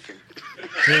suck something.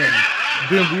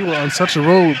 Damn, we were on such a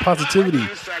road with positivity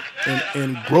You suck.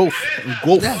 and growth and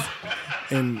growth.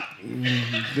 and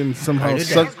then somehow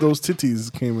those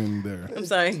titties came in there. I'm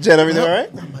sorry. Jen, everything all right?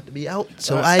 I'm about to be out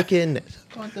so I can.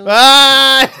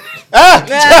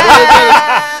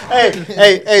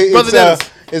 Hey, Brother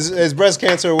it's breast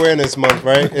cancer awareness month,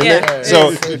 right? Isn't Yeah. it?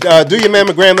 So do your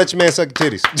mammogram, let your man suck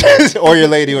your titties. Or your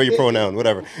lady or your pronoun,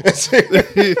 whatever.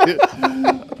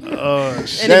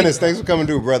 Dennis, thanks for coming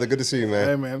through, brother. Good to see you, man.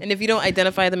 Hey, man. And if you don't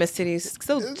identify them as titties,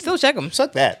 still check them.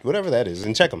 Suck that, whatever that is,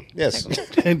 and check them. Yes.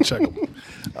 And check them.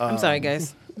 I'm sorry,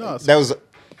 guys. No, That was,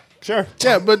 sure.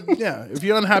 yeah, but yeah, if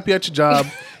you're unhappy at your job,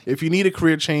 if you need a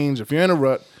career change, if you're in a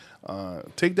rut,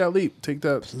 take that leap. Take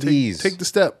that. Please. Take the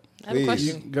step. I have a You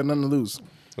question got nothing to lose.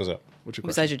 What's up? What's your question?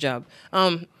 besides your job.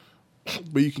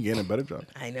 But you can get in a better job.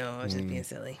 I know, I was just being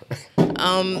silly.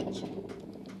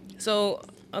 So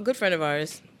a good friend of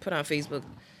ours put on Facebook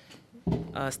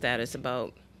status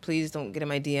about, please don't get in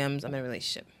my DMs. I'm in a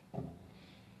relationship.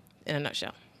 In a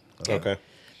nutshell. Okay.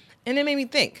 And it made me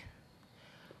think,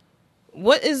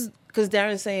 because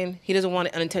Darren's saying he doesn't want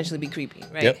to unintentionally be creepy,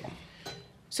 right? Yep.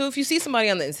 So if you see somebody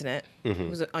on the internet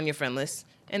who's on your friend list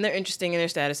and they're interesting in their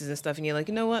statuses and stuff, and you're like,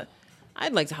 you know what?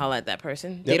 I'd like to holler at that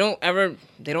person. Yep. They don't ever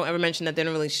mention that they're in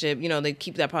a relationship. You know, they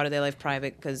keep that part of their life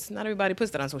private because not everybody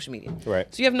puts that on social media.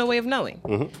 Right. So you have no way of knowing.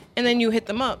 And then you hit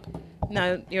them up.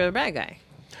 Now you're a bad guy.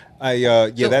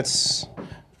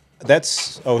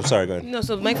 That's. Oh, sorry. Go ahead. No.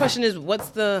 So my question is, what's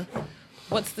the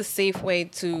safe way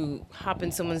to hop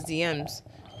in someone's DMs?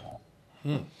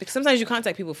 Because sometimes you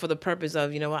contact people for the purpose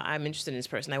of, you know what, I'm interested in this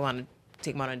person. I want to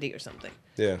take them on a date or something.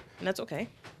 Yeah. And that's okay.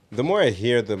 The more I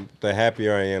hear, the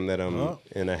happier I am that I'm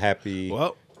in a happy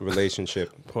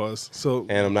relationship. Pause. So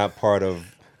And I'm not part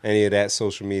of any of that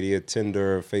social media,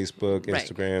 Tinder, Facebook, Right.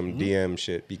 Instagram, DM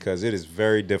shit, because it is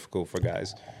very difficult for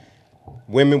guys.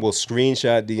 Women will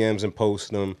screenshot DMs and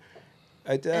post them.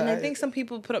 And I think some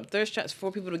people put up thirst traps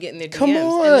for people to get in their DMs. Come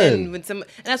And then and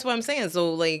that's what I'm saying.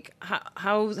 So like,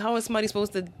 how is somebody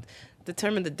supposed to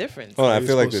determine the difference? Hold on, I You're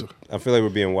feel like supposed I feel like we're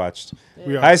being watched.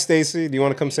 We are. Hi, Stacy. Do you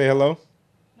want to come say hello?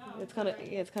 It's kind of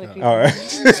creepy. All right.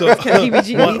 So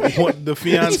heebie-jeebie. one, the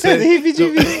fiance,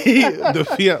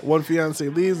 one fiance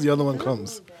leaves, the other one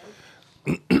comes.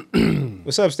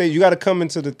 What's up, Stacy? You got to come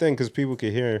into the thing because people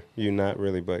can hear you. Not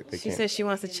really, but they She can't. says she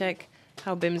wants to check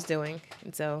how Bim's doing,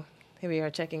 and so here we are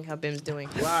checking how Bim's doing.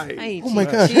 Why? Oh my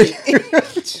God.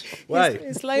 Why?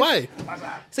 It's like, Why?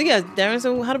 So yeah, Darren.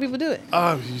 So how do people do it?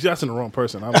 You're asking the wrong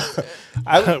person.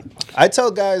 I tell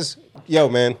guys, yo,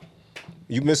 man,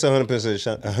 you miss 100%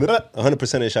 shot.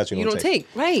 100% of the shots you don't take.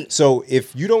 Right? So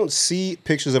if you don't see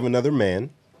pictures of another man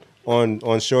on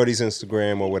Shorty's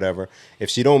Instagram or whatever, if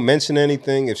she don't mention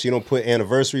anything, if she don't put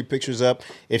anniversary pictures up,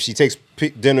 if she takes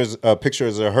pictures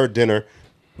of her dinner,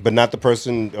 but not the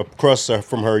person across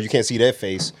from her, you can't see their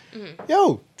face.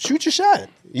 Yo, shoot your shot.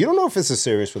 You don't know if it's a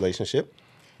serious relationship.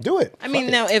 Do it. I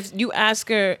mean, now if you ask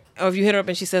her or if you hit her up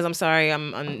and she says, "I'm sorry, I'm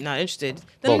not interested,"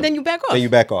 Boom. then you back off. Then you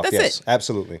back off. That's Yes, it.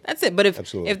 absolutely. That's it. But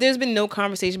Absolutely. if there's been no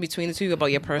conversation between the two of you about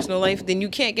your personal life, then you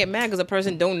can't get mad because a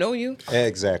person don't know you.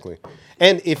 Exactly.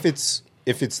 And if it's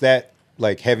that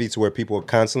like heavy to where people are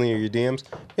constantly in your DMs,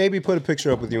 maybe put a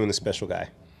picture up with you and the special guy.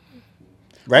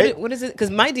 Right? What is it? Because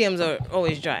my DMs are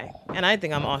always dry, and I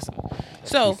think I'm awesome.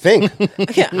 So Think.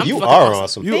 yeah, I'm You fucking are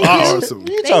awesome. You Thank are you. awesome. What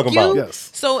are you Thank talking about? you.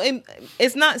 Yes. So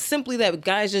it's not simply that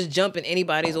guys just jump in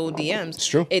anybody's old DMs. It's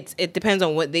true. It depends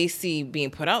on what they see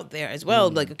being put out there as well.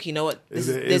 Like, okay, you know what? This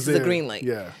is a green light.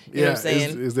 Yeah. You know what I'm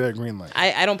saying? Is there a green light?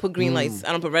 I don't put green lights.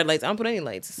 I don't put red lights. I don't put any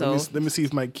lights. So Let me see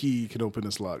if my key can open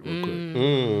this lock real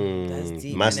quick. that's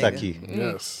deep. Master nigga. key.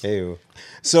 Yes. Ew.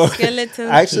 So Skeleton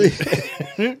I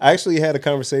actually had a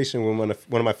conversation with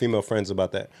one of my female friends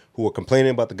about that, who were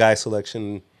complaining about the guy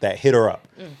selection that hit her up.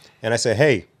 And I said,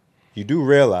 hey, you do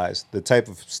realize the type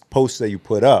of posts that you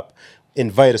put up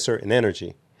invite a certain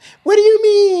energy. What do you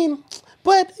mean?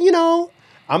 But,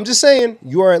 I'm just saying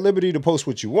you are at liberty to post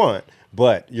what you want,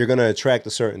 but you're going to attract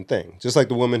a certain thing. Just like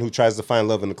the woman who tries to find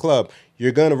love in the club,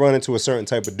 you're going to run into a certain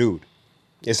type of dude.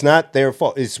 It's not their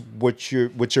fault. It's what you're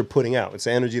putting out. It's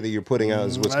the energy that you're putting out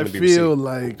is what's I going to be received. feel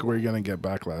like we're gonna get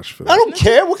backlash for that. I don't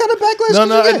care. What kind of backlash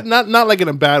No, do you get? not like in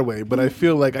a bad way, but I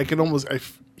feel like I can almost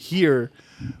hear,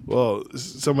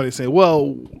 somebody say, well,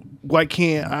 why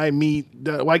can't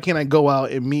I go out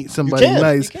and meet somebody can.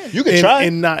 nice? You can try.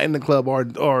 and not in the club, or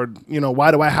why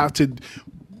do I have to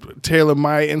tailor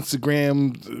my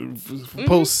Instagram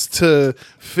posts to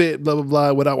fit blah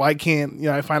blah blah? Why can't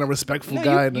I find a respectful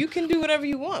guy? You can do whatever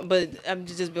you want, but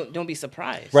just don't be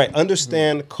surprised. Right.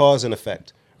 Understand cause and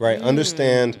effect. Right.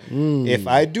 Understand if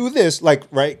I do this, like,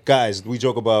 right, guys, we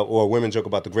joke about, or women joke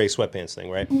about the gray sweatpants thing,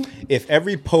 right? If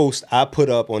every post I put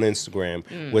up on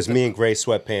Instagram was me in gray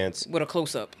sweatpants, With a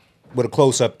close up. with a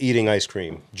close-up eating ice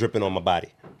cream dripping on my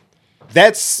body.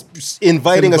 That's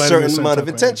inviting a certain amount of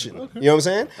attention. Okay. You know what I'm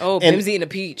saying? Oh, Bim's eating a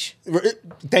peach.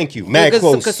 Thank you. Mad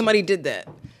close. Because somebody did that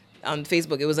on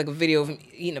Facebook. It was like a video of him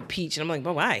eating a peach. And I'm like,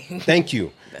 but why? Thank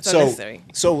you. That's unnecessary.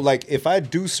 So, like, if I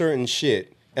do certain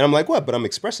shit, and I'm like, what? But I'm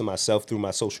expressing myself through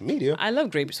my social media. I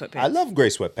love gray sweatpants. I love gray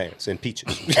sweatpants and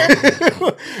peaches.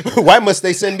 Why must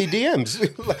they send me DMs?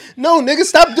 No, nigga,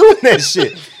 stop doing that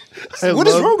shit. What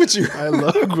is wrong with you? I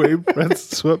love gray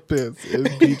sweatpants and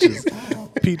peaches.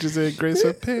 Peaches and gray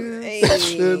sweatpants. Hey,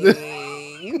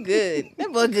 you good.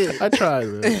 That boy good. I tried,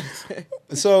 man.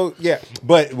 So, yeah.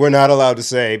 But we're not allowed to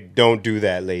say, don't do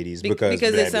that, ladies. Because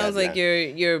it sounds like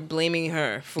you're blaming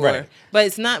her for... Right. But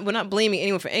it's not. We're not blaming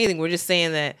anyone for anything. We're just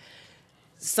saying that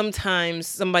sometimes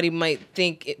somebody might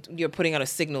think you're putting out a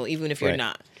signal, even if you're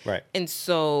not. Right. And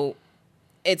so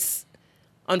it's...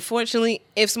 Unfortunately,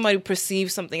 if somebody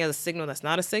perceives something as a signal that's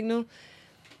not a signal,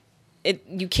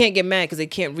 you can't get mad because they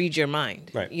can't read your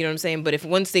mind. Right. You know what I'm saying? But if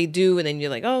once they do, and then you're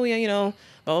like, oh yeah, you know,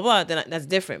 blah blah blah, then that's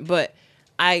different. But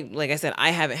like I said, I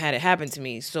haven't had it happen to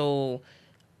me, so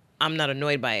I'm not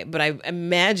annoyed by it. But I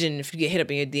imagine if you get hit up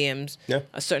in your DMs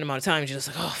a certain amount of times, you're just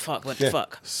like, oh fuck, what the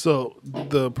fuck? So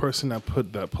the person that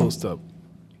put that post up,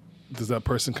 does that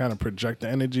person kind of project the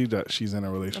energy that she's in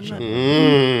a relationship?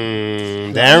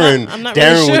 Darren, I'm not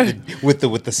Darren really sure. with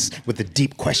the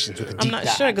deep questions. With the deep I'm not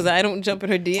sure because I don't jump in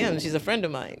her DMs. She's a friend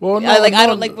of mine. Well, I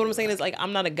don't like what I'm saying is like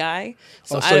I'm not a guy,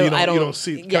 so I don't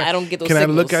see. Yeah, I don't get those. Can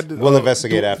signals. I look at? We'll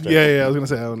investigate after. Yeah, I was gonna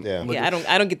say. I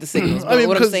don't get the signals. But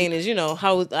what I'm saying is,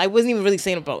 how I wasn't even really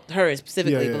saying about her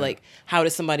specifically, but like how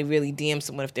does somebody really DM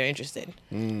someone if they're interested?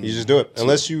 You just do it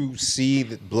unless you see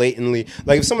that blatantly.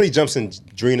 Like if somebody jumps in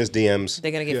Drina's DMs,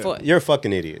 they're gonna get fought. You're a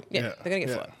fucking idiot. Yeah, they're gonna get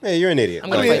fought. Yeah, you're an idiot.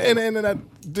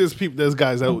 There's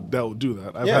guys that will do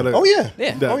that. I've had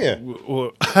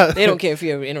They don't care if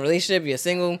you're in a relationship, you're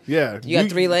single. Yeah, you got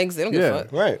 3 legs. They don't give a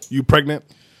fuck. Right. You pregnant?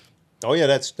 Oh yeah,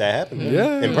 that happened.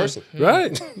 Yeah, in person.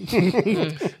 Right.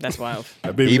 That's wild.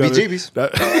 That baby EBGBs.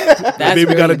 That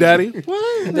baby got a daddy.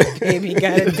 What? That baby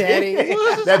got a daddy.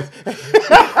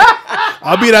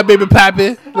 I'll be that baby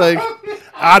pappy. Like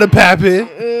out of pappy.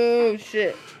 Oh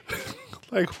shit.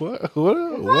 Like what?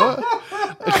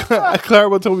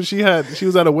 Clara told me she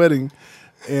was at a wedding,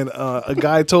 and a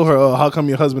guy told her, "Oh, how come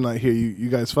your husband not here? You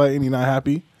guys fighting? You not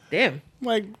happy?" Damn.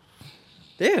 Like,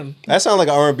 damn. That sounds like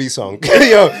an R&B song.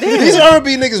 Yo, these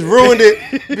R&B niggas ruined it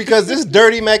because this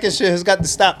dirty mackin' shit has got to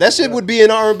stop. That shit would be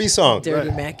an R&B song.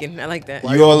 Dirty mackin'. I like that.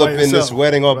 You all up in this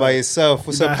wedding all by yourself.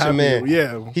 What's up with your man?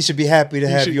 Yeah. He should be happy to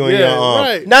have you on your arm.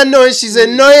 Right. Not knowing she's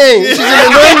annoying. She's an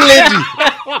annoying lady.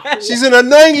 She's an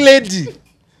annoying lady.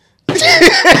 To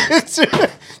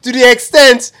the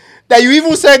extent that you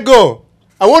even said, go.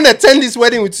 I want to attend this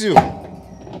wedding with you.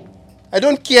 I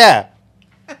don't care.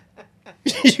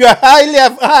 You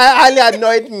highly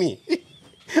annoyed me.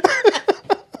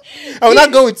 I will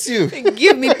not go with you.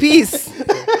 Give me peace.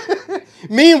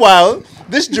 Meanwhile,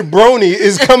 this jabroni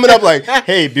is coming up like,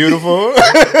 hey, beautiful.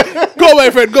 Go, my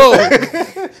friend, go.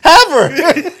 Have her.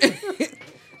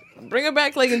 Bring her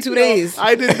back like in 2 days.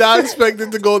 I did not expect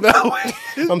it to go that way.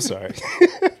 I'm sorry.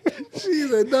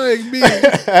 She's annoying me.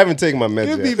 I haven't taken my meds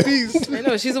Give me yet. peace. I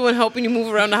know. She's the one helping you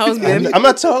move around the house, babe. I'm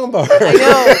not talking about her. I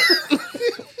know.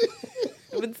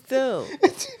 But still.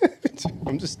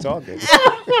 I'm just talking.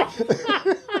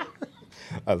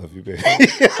 I love you, baby. He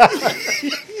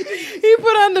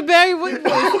put on the Barry White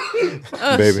voice.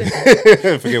 Oh, baby.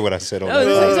 Forget what I said on that.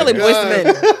 that. He's like Boyz II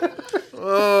Men.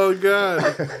 Oh, God.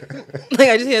 Like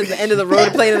I just hear the end of the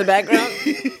road playing in the background.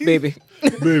 Baby.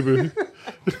 Baby.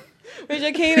 Where's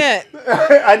your cane at?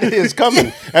 I knew it was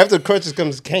coming. After the crutches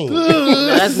comes cane.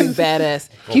 That's me badass.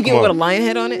 Can you get one with a lion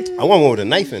head on it? I want one with a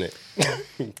knife in it.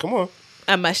 Come on.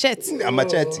 A machete. A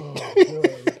machete.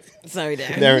 Sorry,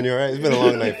 Darren. Darren, you're all right. It's been a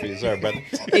long night for you. Sorry, brother.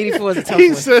 84 is a tough He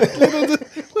one. said, little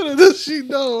does she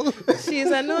know. She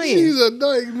is annoying. She's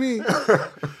annoying me.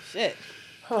 Shit.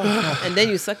 And then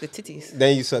you suck the titties.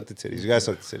 Then you suck the titties. You gotta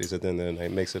suck the titties at the end of the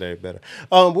night. Makes it every better.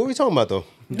 What were we talking about though?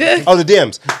 Oh, the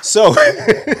DMs. So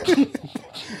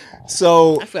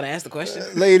I forgot to ask the question.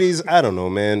 Ladies, I don't know,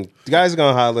 man. The guys are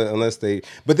gonna holler unless they.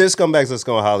 But there's scumbags that's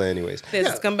gonna holler anyways. There's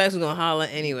scumbags who's gonna holler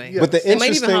anyway. But the they might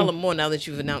even interesting- holler more now that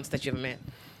you've announced that you have a man.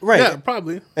 Right. Yeah,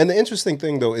 probably. And the interesting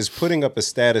thing though is putting up a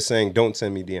status saying, "Don't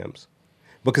send me DMs,"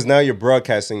 because now you're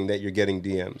broadcasting that you're getting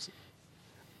DMs.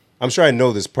 I'm sure I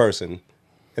know this person.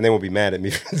 And they won't be mad at me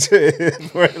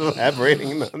for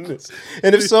elaborating on this.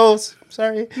 And if so,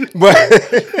 sorry. But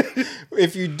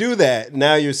if you do that,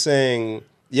 now you're saying,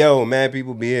 yo, mad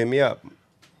people be hitting me up.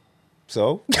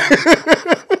 So?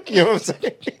 You know what I'm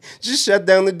saying? Just shut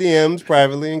down the DMs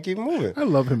privately and keep moving. I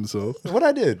love him so. What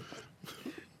I did.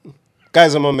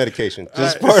 Guys, I'm on medication.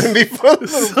 Just pardon me for a little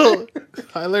So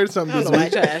I learned something I this don't know why I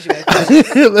week. try to ask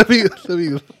you that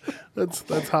question.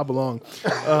 let's hop along.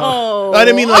 I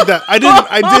didn't mean like that. I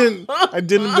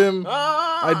didn't Bim.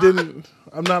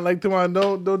 I'm not like Twan.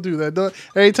 Don't do that. Don't.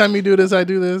 Every time you do this, I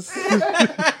do this.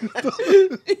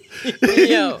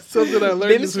 Yo, Something I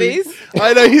learned Bim's this week. face.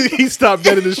 I know he stopped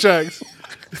dead in his tracks.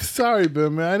 Sorry,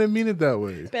 Bim, man. I didn't mean it that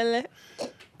way. Bella.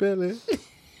 Billy.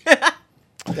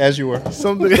 as you were.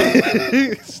 Something.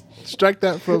 Strike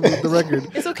that from the record.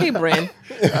 It's okay, Bran.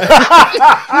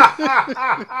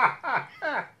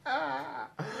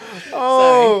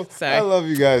 Oh, Sorry. I love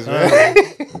you guys, man.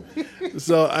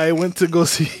 So I went to go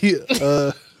see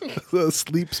a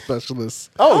sleep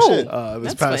specialist Oh, shit.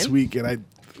 this That's past fine. week, and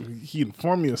he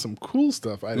informed me of some cool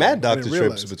stuff. I Mad didn't doctor trips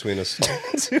realize. between us.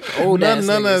 Old ass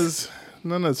None niggas.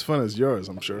 as fun as yours,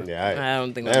 I'm sure. Yeah, I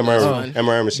don't think that that was MRI, fun.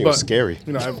 MRI machine was scary.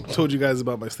 You know, I've told you guys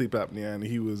about my sleep apnea, and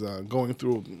he was going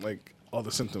through like all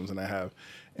the symptoms, and I have,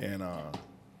 and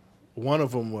one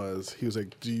of them was he was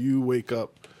like, "Do you wake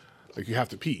up like you have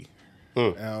to pee?"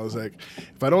 And I was like,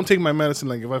 "If I don't take my medicine,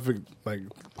 like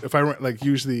if I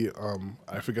usually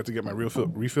I forget to get my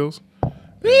refills.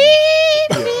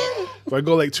 If I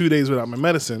go like 2 days without my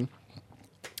medicine,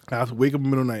 I have to wake up in the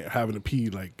middle of the night having to pee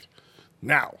like."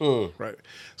 Now, right?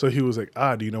 So he was like,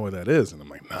 do you know what that is? And I'm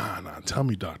like, nah, tell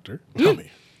me, doctor. Tell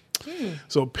me.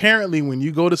 So apparently when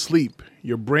you go to sleep,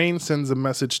 your brain sends a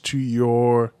message to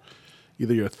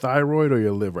either your thyroid or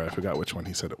your liver. I forgot which one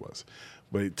he said it was.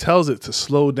 But it tells it to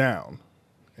slow down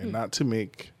and not to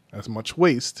make as much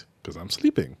waste because I'm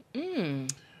sleeping.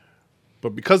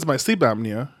 But because of my sleep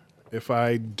apnea, if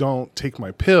I don't take my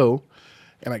pill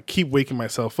and I keep waking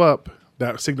myself up,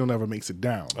 that signal never makes it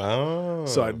down. Oh.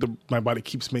 So my body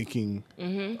keeps making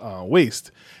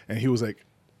waste. And he's like,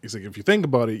 if you think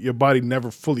about it, your body never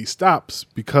fully stops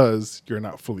because you're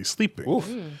not fully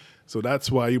sleeping. So that's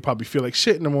why you probably feel like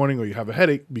shit in the morning or you have a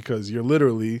headache because you're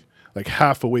literally like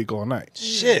half awake all night.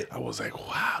 Shit. I was like,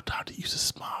 wow, doctor, use is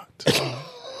smart.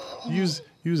 use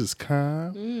is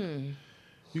calm.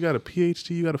 You got a PhD,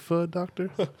 you got a FUD,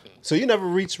 doctor? So you never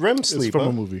reached REM It's sleep, from huh?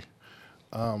 a movie.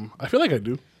 I feel like I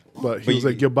do. But he was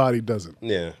like, your body doesn't.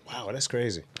 Yeah. Wow, that's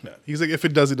crazy. Yeah. He's like, if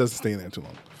it does, it doesn't stay in there too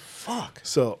long. Fuck.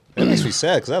 So, That makes me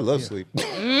sad because I love sleep.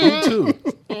 me too.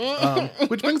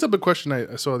 Which brings up a question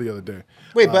I saw the other day.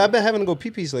 Wait, but I've been having to go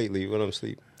pee-pees lately when I'm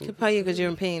asleep. Probably because you're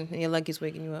in pain and your leg is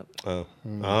waking you up. Oh.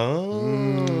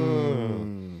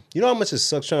 You know how much it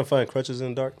sucks trying to find crutches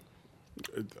in the dark?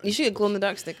 You should get glow in the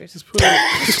dark stickers. Put it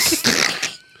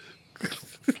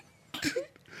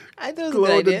I thought it was glow a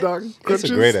in good the idea. dark. It's a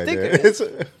crutches. great idea.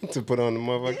 Stickers. To put on the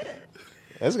motherfucker.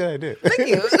 That's a good idea. Thank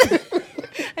you.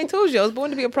 I told you I was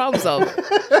born to be a problem solver.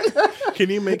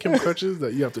 Can you make him crutches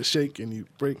that you have to shake and you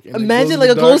break? And it Imagine glows like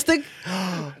in a the glow dark? stick.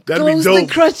 That'd Glow be stick dope.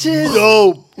 crutches.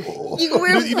 Dope. You can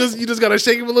wear You just gotta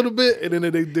shake them a little bit, and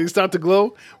then they start to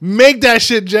glow. Make that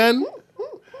shit, Jen.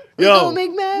 You Yo, gonna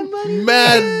make mad money.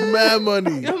 mad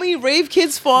money. You know how many rave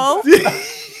kids fall?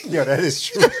 Yo, that is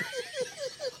true.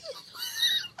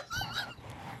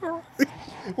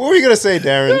 What were you going to say,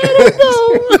 Darren?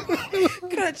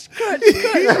 Crutch.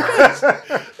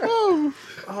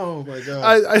 Oh, my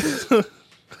God.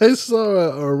 I saw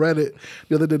a Reddit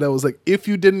the other day that was like, if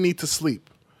you didn't need to sleep,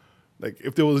 like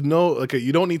if there was no, okay,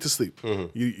 you don't need to sleep.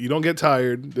 You don't get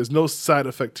tired. There's no side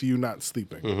effect to you not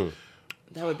sleeping.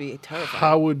 That would be terrifying.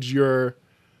 How would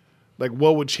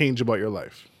what would change about your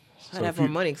life? I'd have more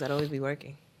money because I'd always be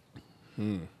working.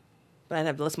 But I'd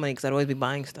have less money because I'd always be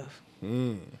buying stuff.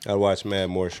 I'd watch mad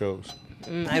more shows.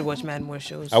 I'd watch mad more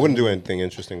shows. I wouldn't do anything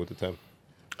interesting with the time.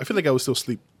 I feel like I would still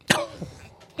sleep.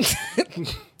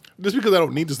 Just because I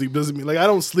don't need to sleep doesn't mean, like, I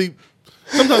don't sleep.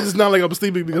 Sometimes it's not like I'm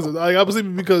sleeping because I'm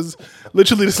sleeping because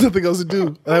literally there's nothing else to do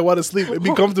and I want to sleep and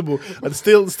be comfortable. I'd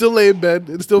still lay in bed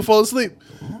and still fall asleep.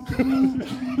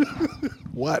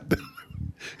 What?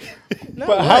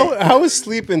 But how is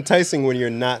sleep enticing when you're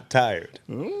not tired?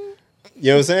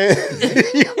 You know what I'm saying?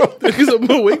 Because I'm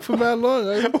awake for that long.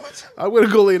 I'm gonna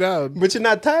go lay down. But you're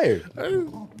not tired.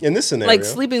 In this scenario. Like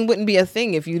sleeping wouldn't be a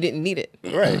thing if you didn't need it.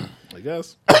 Right. I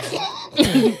guess. I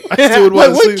still would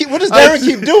want to sleep. What does Darren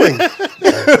keep doing?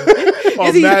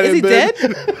 Is he dead?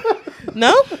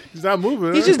 No? He's not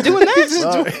moving. He's huh? just doing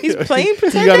that? He's playing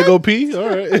pretend. You gotta go pee? All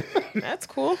right. That's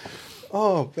cool.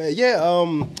 Oh, man. Yeah.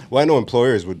 Well, I know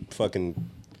employers would fucking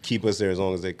keep us there as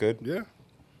long as they could. Yeah.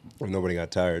 If nobody got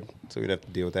tired. So we'd have to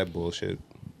deal with that bullshit.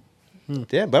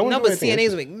 Yeah, but I wouldn't No, do but anything CNAs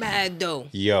interesting. would make mad dough.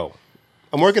 Yo.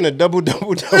 I'm working a double. I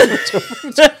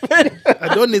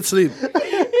don't need sleep.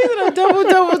 a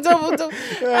double.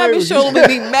 Abby Shola would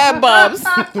be mad bobs.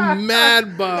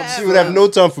 Mad Bob. She would have no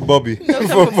time for Bobby.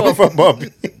 for Bobby.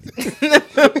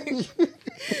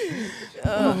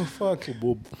 Oh fuck.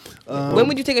 When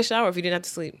would you take a shower if you didn't have to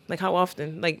sleep? Like how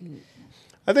often? Like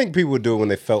I think people would do it when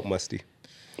they felt musty,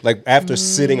 like after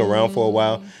sitting around for a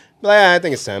while. Like I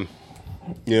think it's time.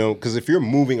 You know, because if you're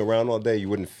moving around all day, you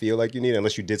wouldn't feel like you need it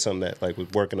unless you did something that like was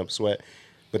working up sweat.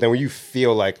 But then when you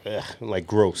feel like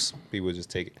gross, people would just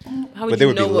take it. how would But there you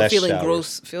would be know what less feeling showers.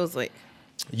 gross feels like?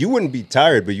 You wouldn't be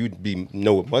tired, but you'd be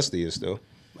know what musty is still.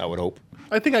 I would hope.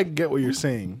 I think I get what you're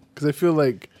saying because I feel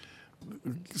like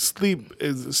sleep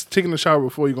is taking a shower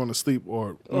before you're going to sleep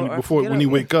or before get when you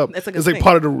up. wake up. That's like a It's like thing.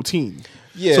 part of the routine.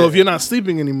 Yeah. So if you're not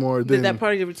sleeping anymore, then That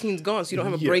part of your routine's gone, so you don't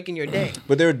have a break in your day.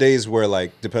 But there are days where,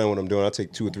 like, depending on what I'm doing, I'll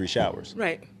take 2 or 3 showers.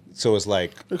 Right. So it's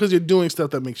like, because you're doing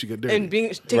stuff that makes you get dirty. And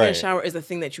taking a Right. shower is a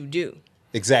thing that you do.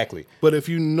 exactly. But if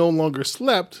you no longer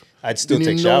slept, I'd still then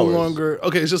take you showers. No longer.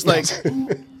 Okay, it's just like.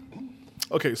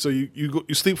 Okay, so you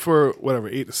sleep for whatever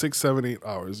 6, 7, 8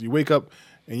 hours. You wake up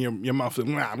and your mouth is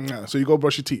so you go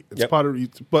brush your teeth. It's Yep. part of.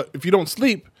 But if you don't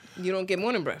sleep, You don't get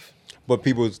morning breath. But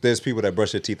there's people that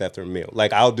brush their teeth after a meal.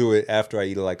 Like, I'll do it after I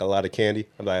eat, like, a lot of candy.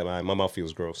 I'm like, my mouth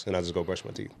feels gross, and I just go brush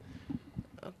my teeth.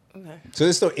 Okay. So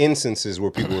there's still instances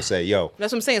where people will say, yo.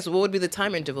 That's what I'm saying. So what would be the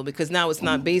time interval? Because now it's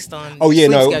not based on Oh, yeah,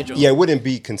 sleep no. schedule. Yeah, it wouldn't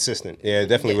be consistent. Yeah, it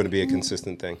definitely wouldn't be a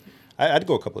consistent thing. I'd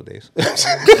go a couple of days.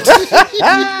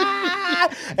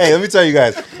 Hey, let me tell you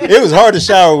guys. It was hard to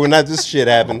shower when this shit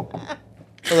happened. I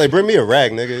was like, bring me a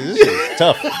rag, nigga. This shit is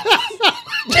tough.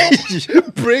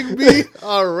 bring me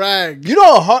a rag. You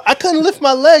know how hard I couldn't lift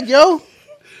my leg, yo.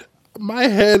 My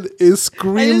head is I just see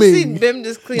screaming. Bim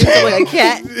just cleaning up like a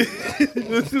cat.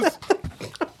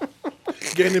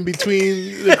 Getting in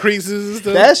between the creases and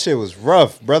stuff. That shit was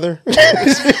rough, brother. Let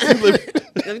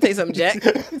me tell you something, Jack.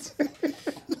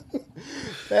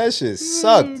 That shit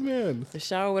sucked. Man. The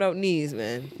shower without knees,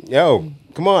 man. Yo,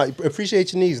 come on.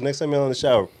 Appreciate your knees next time you're in the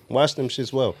shower. Wash them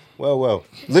shits well. Well.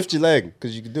 Lift your leg,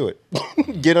 because you can do it.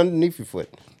 Get underneath your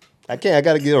foot. I can't. I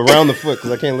got to get around the foot,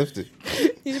 because I can't lift it.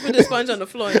 You should put the sponge on the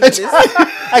floor and do this.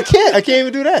 I can't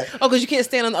even do that. Oh, because you can't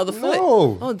stand on the other foot.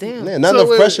 No. Oh, damn. Man, not So enough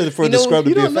wait, pressure for you the know- scrub to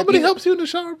You be know, effective. nobody helps you in the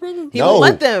shower, brother. He No. won't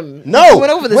let them. No. We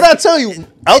went over this. What I tell you,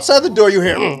 outside the door, you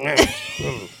hear...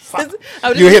 I was You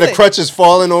just hear the saying- crutches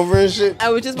falling over and shit. I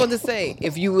was just about to say,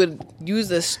 if you would use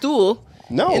a stool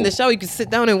No. in the shower, you could sit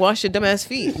down and wash your dumbass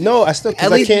feet. No, I still... 'cause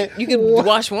At I least can't... you could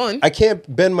wash one. I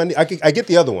can't bend my knee. I get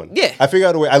the other one. Yeah. I figure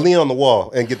out a way. I lean on the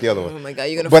wall and get the other one. Oh my God,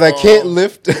 you're gonna But I fall. can't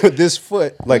lift this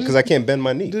foot, like, because I can't bend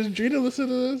my knee. Does Drina listen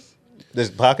to this? This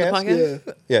podcast?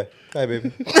 Podcast? Yeah. Hi,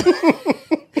 baby.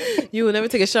 You will never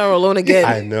take a shower alone again.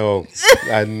 I know.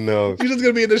 You're just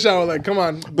gonna be in the shower, like, come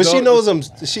on. But she knows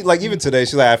she, like, even today,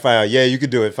 she's like, I found out, yeah, you could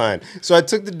do it, fine. So I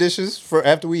took the dishes for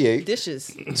after we ate Dishes.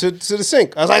 to the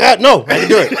sink. I was like, no, I can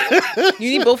do it.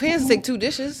 You need both hands to take 2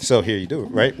 dishes. So here you do it,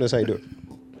 right? That's how you do it.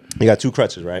 You got 2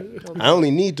 crutches, right? I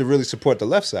only need to really support the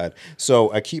left side.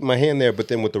 So I keep my hand there, but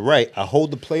then with the right, I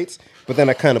hold the plates, but then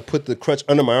I kind of put the crutch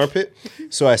under my armpit.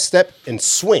 So I step and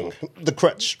swing the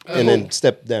crutch and then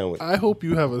step down with it. I hope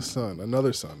you have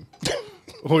another son,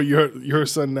 or your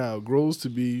son now grows to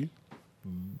be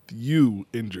you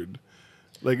injured.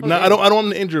 Like, I don't want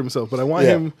him to injure himself, but I want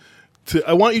him to.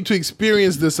 I want you to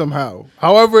experience this somehow,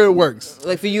 however it works.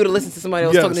 Like for you to listen to somebody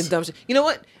else Yes. talking this dumb shit. You know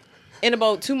what? In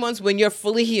about 2 months, when you're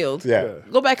fully healed, Yeah.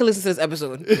 go back and listen to this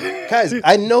episode. Guys,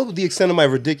 I know the extent of my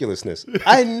ridiculousness.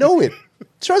 I know it.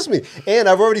 Trust me. And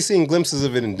I've already seen glimpses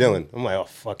of it in Dylan. I'm like, oh,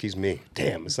 fuck, he's me.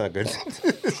 Damn, it's not good.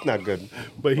 It's not good.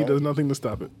 But he does nothing to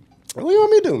stop it. What do you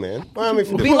want me to do, man? What do you want me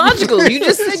to Be do? logical. You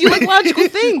just said you like logical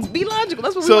things. Be logical.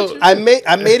 That's what we want you to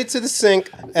I made it to the sink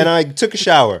and I took a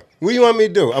shower. What do you want me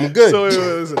to do? I'm good. So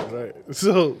listen, right.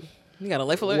 So You got a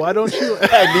life alert? why don't you?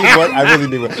 I need one. I really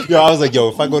need one. Yo, I was like, yo,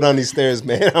 if I go down these stairs,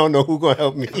 man, I don't know who's gonna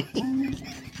help me.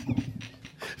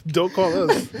 Don't call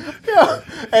us.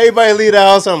 Everybody leave the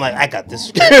house. I'm like, I got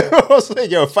this. I was like,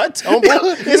 yo, if I tumble,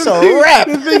 it's a wrap.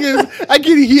 The thing is, I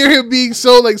can hear him being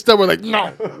so like stubborn. Like,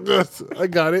 no, I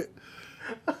got it.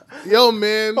 Yo,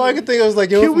 man. All I could think I was like,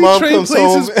 yo, Can if we mom trade comes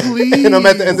home places, and I'm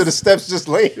at the please? end of the steps just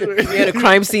laying. You had a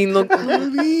crime scene look.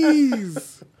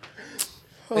 Please.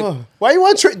 Why you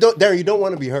want to Darren, you don't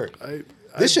want to be hurt. I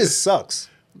This shit sucks.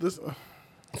 This,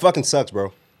 Fucking sucks,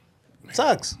 bro.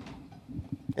 Sucks.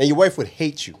 And your wife would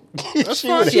hate you. that's She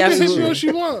fine. would She can absolutely- hit you what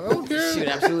she want. I don't She care. would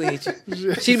absolutely hate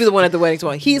you. She'd be the one at the wedding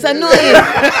tomorrow. He's annoying.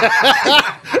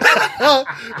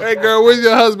 Hey, girl, where's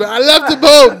your husband? I left him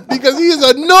home because he is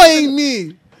annoying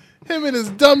me. Him and his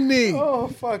dumb knee. Oh,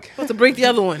 fuck. About to break the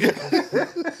other one.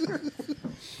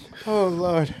 Oh,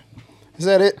 Lord. Is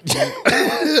that it?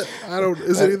 I don't.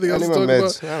 Is there anything I else to need talk my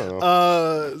about? meds. I don't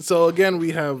know. So again,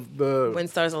 we have the When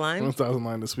Stars Align. When Stars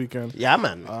Align this weekend. Yeah,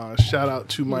 man. Shout out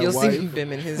to my You'll wife. see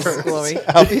Bim in his glory.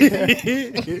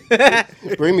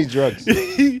 Bring me drugs.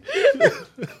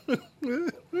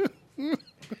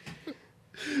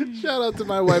 Shout out to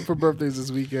my wife for birthdays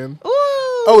this weekend. Ooh.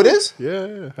 Oh, it is?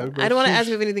 Yeah. I don't want to ask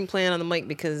you if anything planned on the mic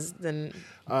because then.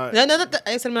 No,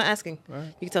 I said I'm not asking. You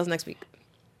can tell us next week.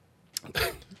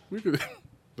 We could.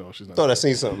 No, she's not. Thought I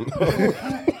seen something.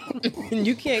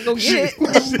 You can't go get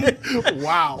it.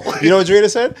 Wow. You know what Drina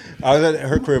said? I was at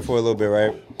her crib for a little bit,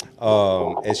 right?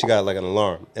 And she got like an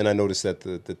alarm, and I noticed that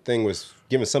the thing was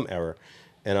giving some error.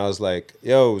 And I was like,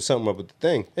 yo, something up with the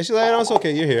thing. And she's like, no, it's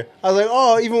okay, you're here. I was like,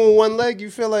 oh, even with one leg, you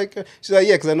feel like... She's like,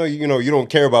 yeah, because I know you don't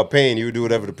care about pain. You would do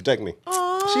whatever to protect me.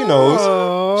 Aww. She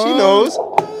knows. She knows.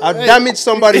 I'll damage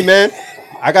somebody, man.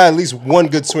 I got at least one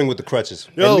good swing with the crutches.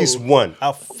 At least one.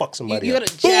 I'll fuck somebody You up. got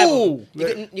to jab him.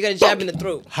 You got to jab in the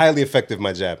throat. Highly effective,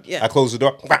 my jab. Yeah. I close the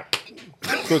door.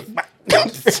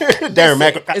 Darren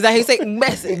Mack. Is that how you say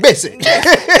message? Message.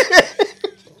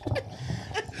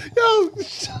 Yo.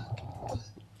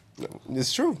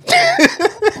 It's true.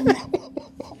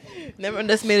 Never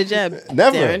underestimate a jab.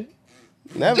 Never. Darren.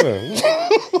 Never.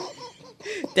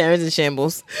 Darren's in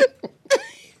shambles.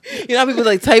 You know how people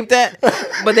like type that,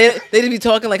 but they just be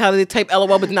talking like how they type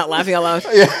LOL but not laughing out loud.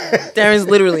 Yeah. Darren's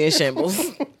literally in shambles.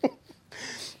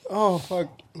 Oh fuck!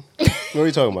 What are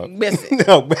you talking about? Message.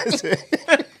 No, message.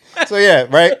 So yeah,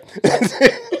 right.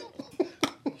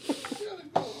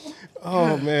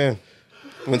 Oh man,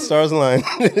 when Stars Align.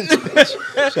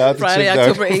 Shout out to Friday, Chick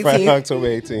October Dog. 18th. Friday, October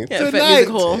 18th. Yeah, Fat Music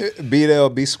Hall. Be there or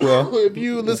be square. If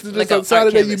you listened to Like this on a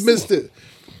Saturday, art you canvas. missed it.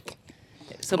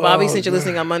 So Bobby, since you're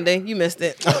listening on Monday, you missed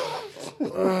it.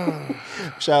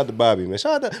 Shout out to Bobby, man.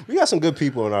 We got some good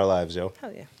people in our lives, yo.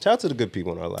 Hell yeah. Shout out to the good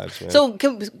people in our lives, man. So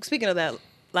speaking of that,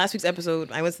 last week's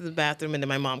episode, I went to the bathroom and then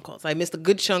my mom called. So I missed a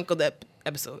good chunk of that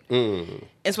episode. And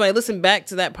so I listened back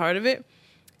to that part of it,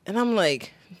 and I'm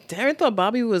like, Darren thought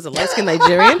Bobby was a light-skinned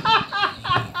Nigerian.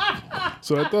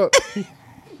 So I thought.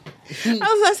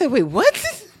 I said, wait,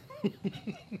 what?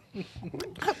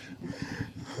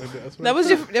 That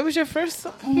was your first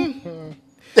song?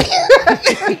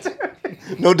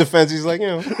 No defense. He's like,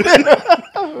 I was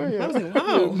like,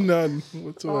 wow. None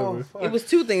whatsoever. It was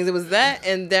two things. It was that,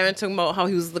 and Darren talking about how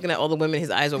he was looking at all the women, his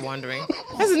eyes were wandering.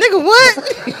 I said, nigga, what?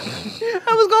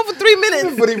 I was gone for 3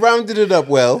 minutes. but he rounded it up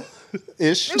well,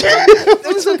 ish.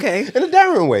 It was okay. In a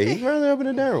Darren way. He rounded it up in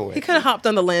a Darren way. He kind of hopped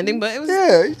on the landing, but it was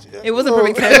Yeah. it wasn't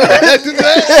perfect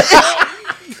time.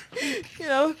 You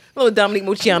know, a little Dominique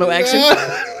Muciano action.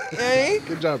 Hey.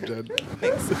 Good job, Jed.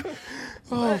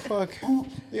 Oh, fuck. You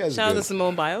guys are Shout out to good.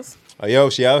 Simone Biles. Oh, yo,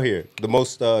 she out here. The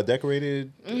most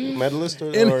decorated medalist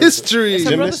In or history. Is her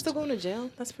brother Gymnast? still going to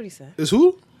jail? That's pretty sad. Is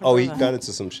who? Oh, he brother. got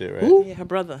into some shit, right? Yeah, her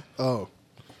brother. Oh.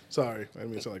 Sorry. I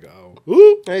didn't mean to sound like an owl.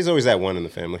 Ooh. Yeah, he's always that one in the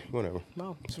family. Whatever.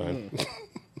 Wow. It's fine.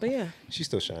 But yeah. She's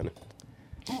still shining.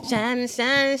 Shining,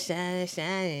 shining, shining,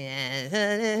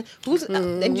 shining. Who's?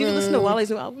 Did you listen to Wale's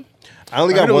new album? I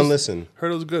only I got heard it one was- listen.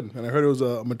 Heard it was good. And I heard it was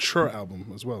a mature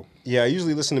album as well. Yeah, I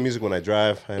usually listen to music when I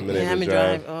drive. I haven't been able to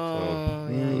drive. Oh,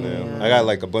 Yeah. I got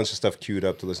like a bunch of stuff queued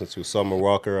up to listen to. Summer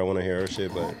Walker, I want to hear her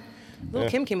shit, but Lil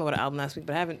Kim came out with an album last week,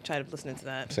 but I haven't tried listening to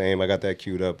that. same. I got that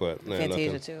queued up, but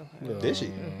Fantasia nothing. too. Did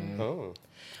she? Oh.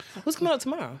 Who's coming out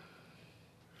tomorrow?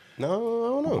 No, I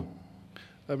don't know.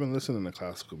 I've been listening to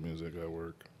classical music at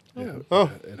work. Yeah, Oh.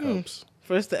 it helps.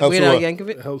 First, Helps Weird you Al what? It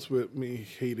Yankovic. helps with me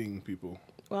hating people.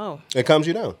 Wow, It calms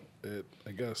you down.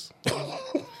 I guess.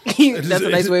 that's a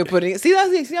nice way of putting it. See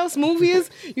how smooth he is.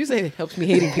 You say it helps me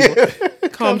hating people.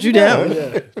 Calms you down.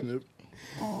 Yeah.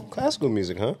 Classical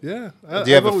music, huh? Yeah. Do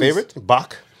you have a favorite?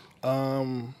 Bach?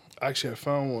 Actually, I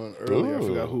found one earlier. I Ooh.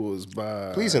 forgot who it was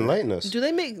by. Please enlighten us. Do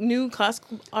they make new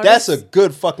classical artists? That's a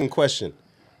good fucking question.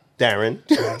 Darren.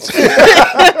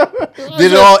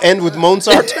 Did it all end with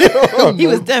Mozart? He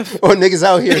was deaf. Or niggas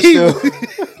out here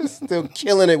still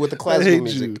killing it with the classical hate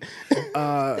music? They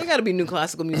got to be new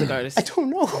classical music artists. I don't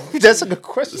know. That's a good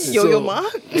question. Yo Ma.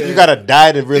 You gotta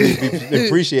die to really be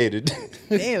appreciated.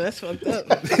 Damn, that's fucked up.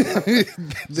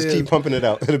 Just keep pumping it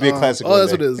out. It'll be a classic. Oh, one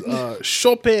that's day. what it is.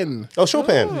 Chopin. Oh,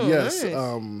 Chopin. Yes. nice.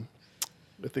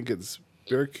 I think it's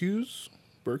Berceuse.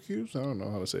 I don't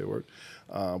know how to say it word.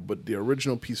 But the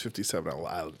original piece 57,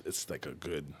 it's like a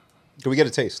good. Can we get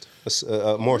a taste?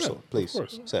 A morsel, Yeah, please. of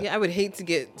course. Seth. Yeah, I would hate to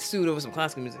get sued over some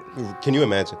classical music. Can you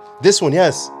imagine? This one,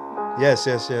 yes. Yes.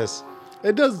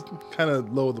 It does kind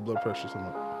of lower the blood pressure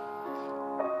somewhat.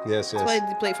 Yes. That's why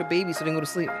they play it for babies so they can go to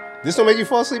sleep. This don't make you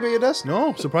fall asleep at your desk?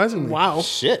 No, surprisingly. Wow.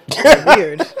 Shit.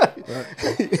 Weird.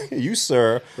 You,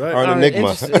 sir, Right. are an enigma.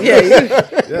 Interesting.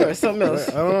 Yeah, or something else.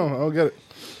 I don't know. I don't get it.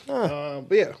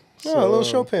 But yeah. Oh, a little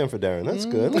Chopin for Darren. That's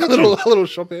good. A little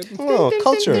Chopin. Oh,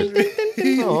 culture.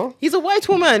 Oh. He's a white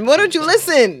woman. Why don't you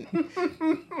listen?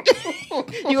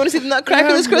 You want to see the Nutcracker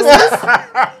this Christmas?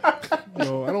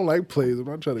 No, I don't like plays. I'm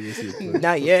not trying to go see a play.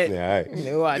 Not yet. Yeah, all right.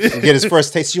 No, watch. Get his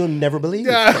first taste. You'll never believe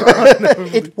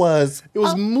it. It was. It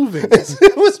was moving.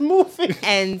 It was moving.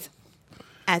 And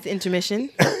at the intermission,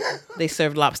 they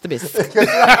served lobster biscuits.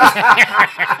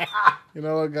 You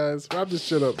know what, guys? Wrap this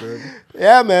shit up, man.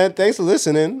 Yeah, man. Thanks for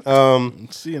listening.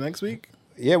 See you next week.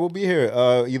 Yeah, we'll be here.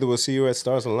 Either we'll see you at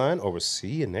Stars Online or we'll see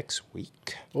you next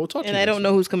week. We'll talk to And you I next don't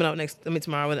know who's coming out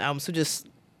tomorrow with the album, so just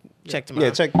check tomorrow.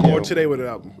 Yeah, check. week. Yeah. Or today with an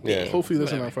album. Yeah. Hopefully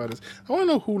listen on Fridays. I want to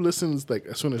know who listens like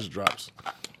as soon as it drops.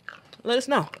 Let us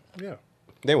know. Yeah.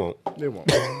 They won't. They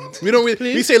won't.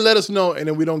 We say let us know, and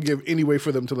then we don't give any way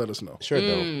for them to let us know. Sure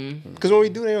don't. Because when we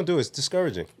do, they don't do it. It's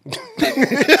discouraging.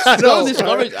 Don't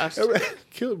discourage us.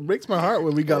 Breaks my heart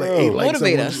when we got like 8 likes.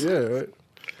 Motivate on us. one. Yeah, right.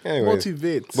 Anyway,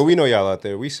 Motivate. but we know y'all out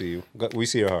there. We see you. We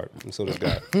see your heart. And so does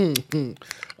God.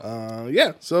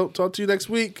 Yeah. So talk to you next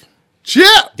week. Cheer.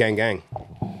 Gang, gang.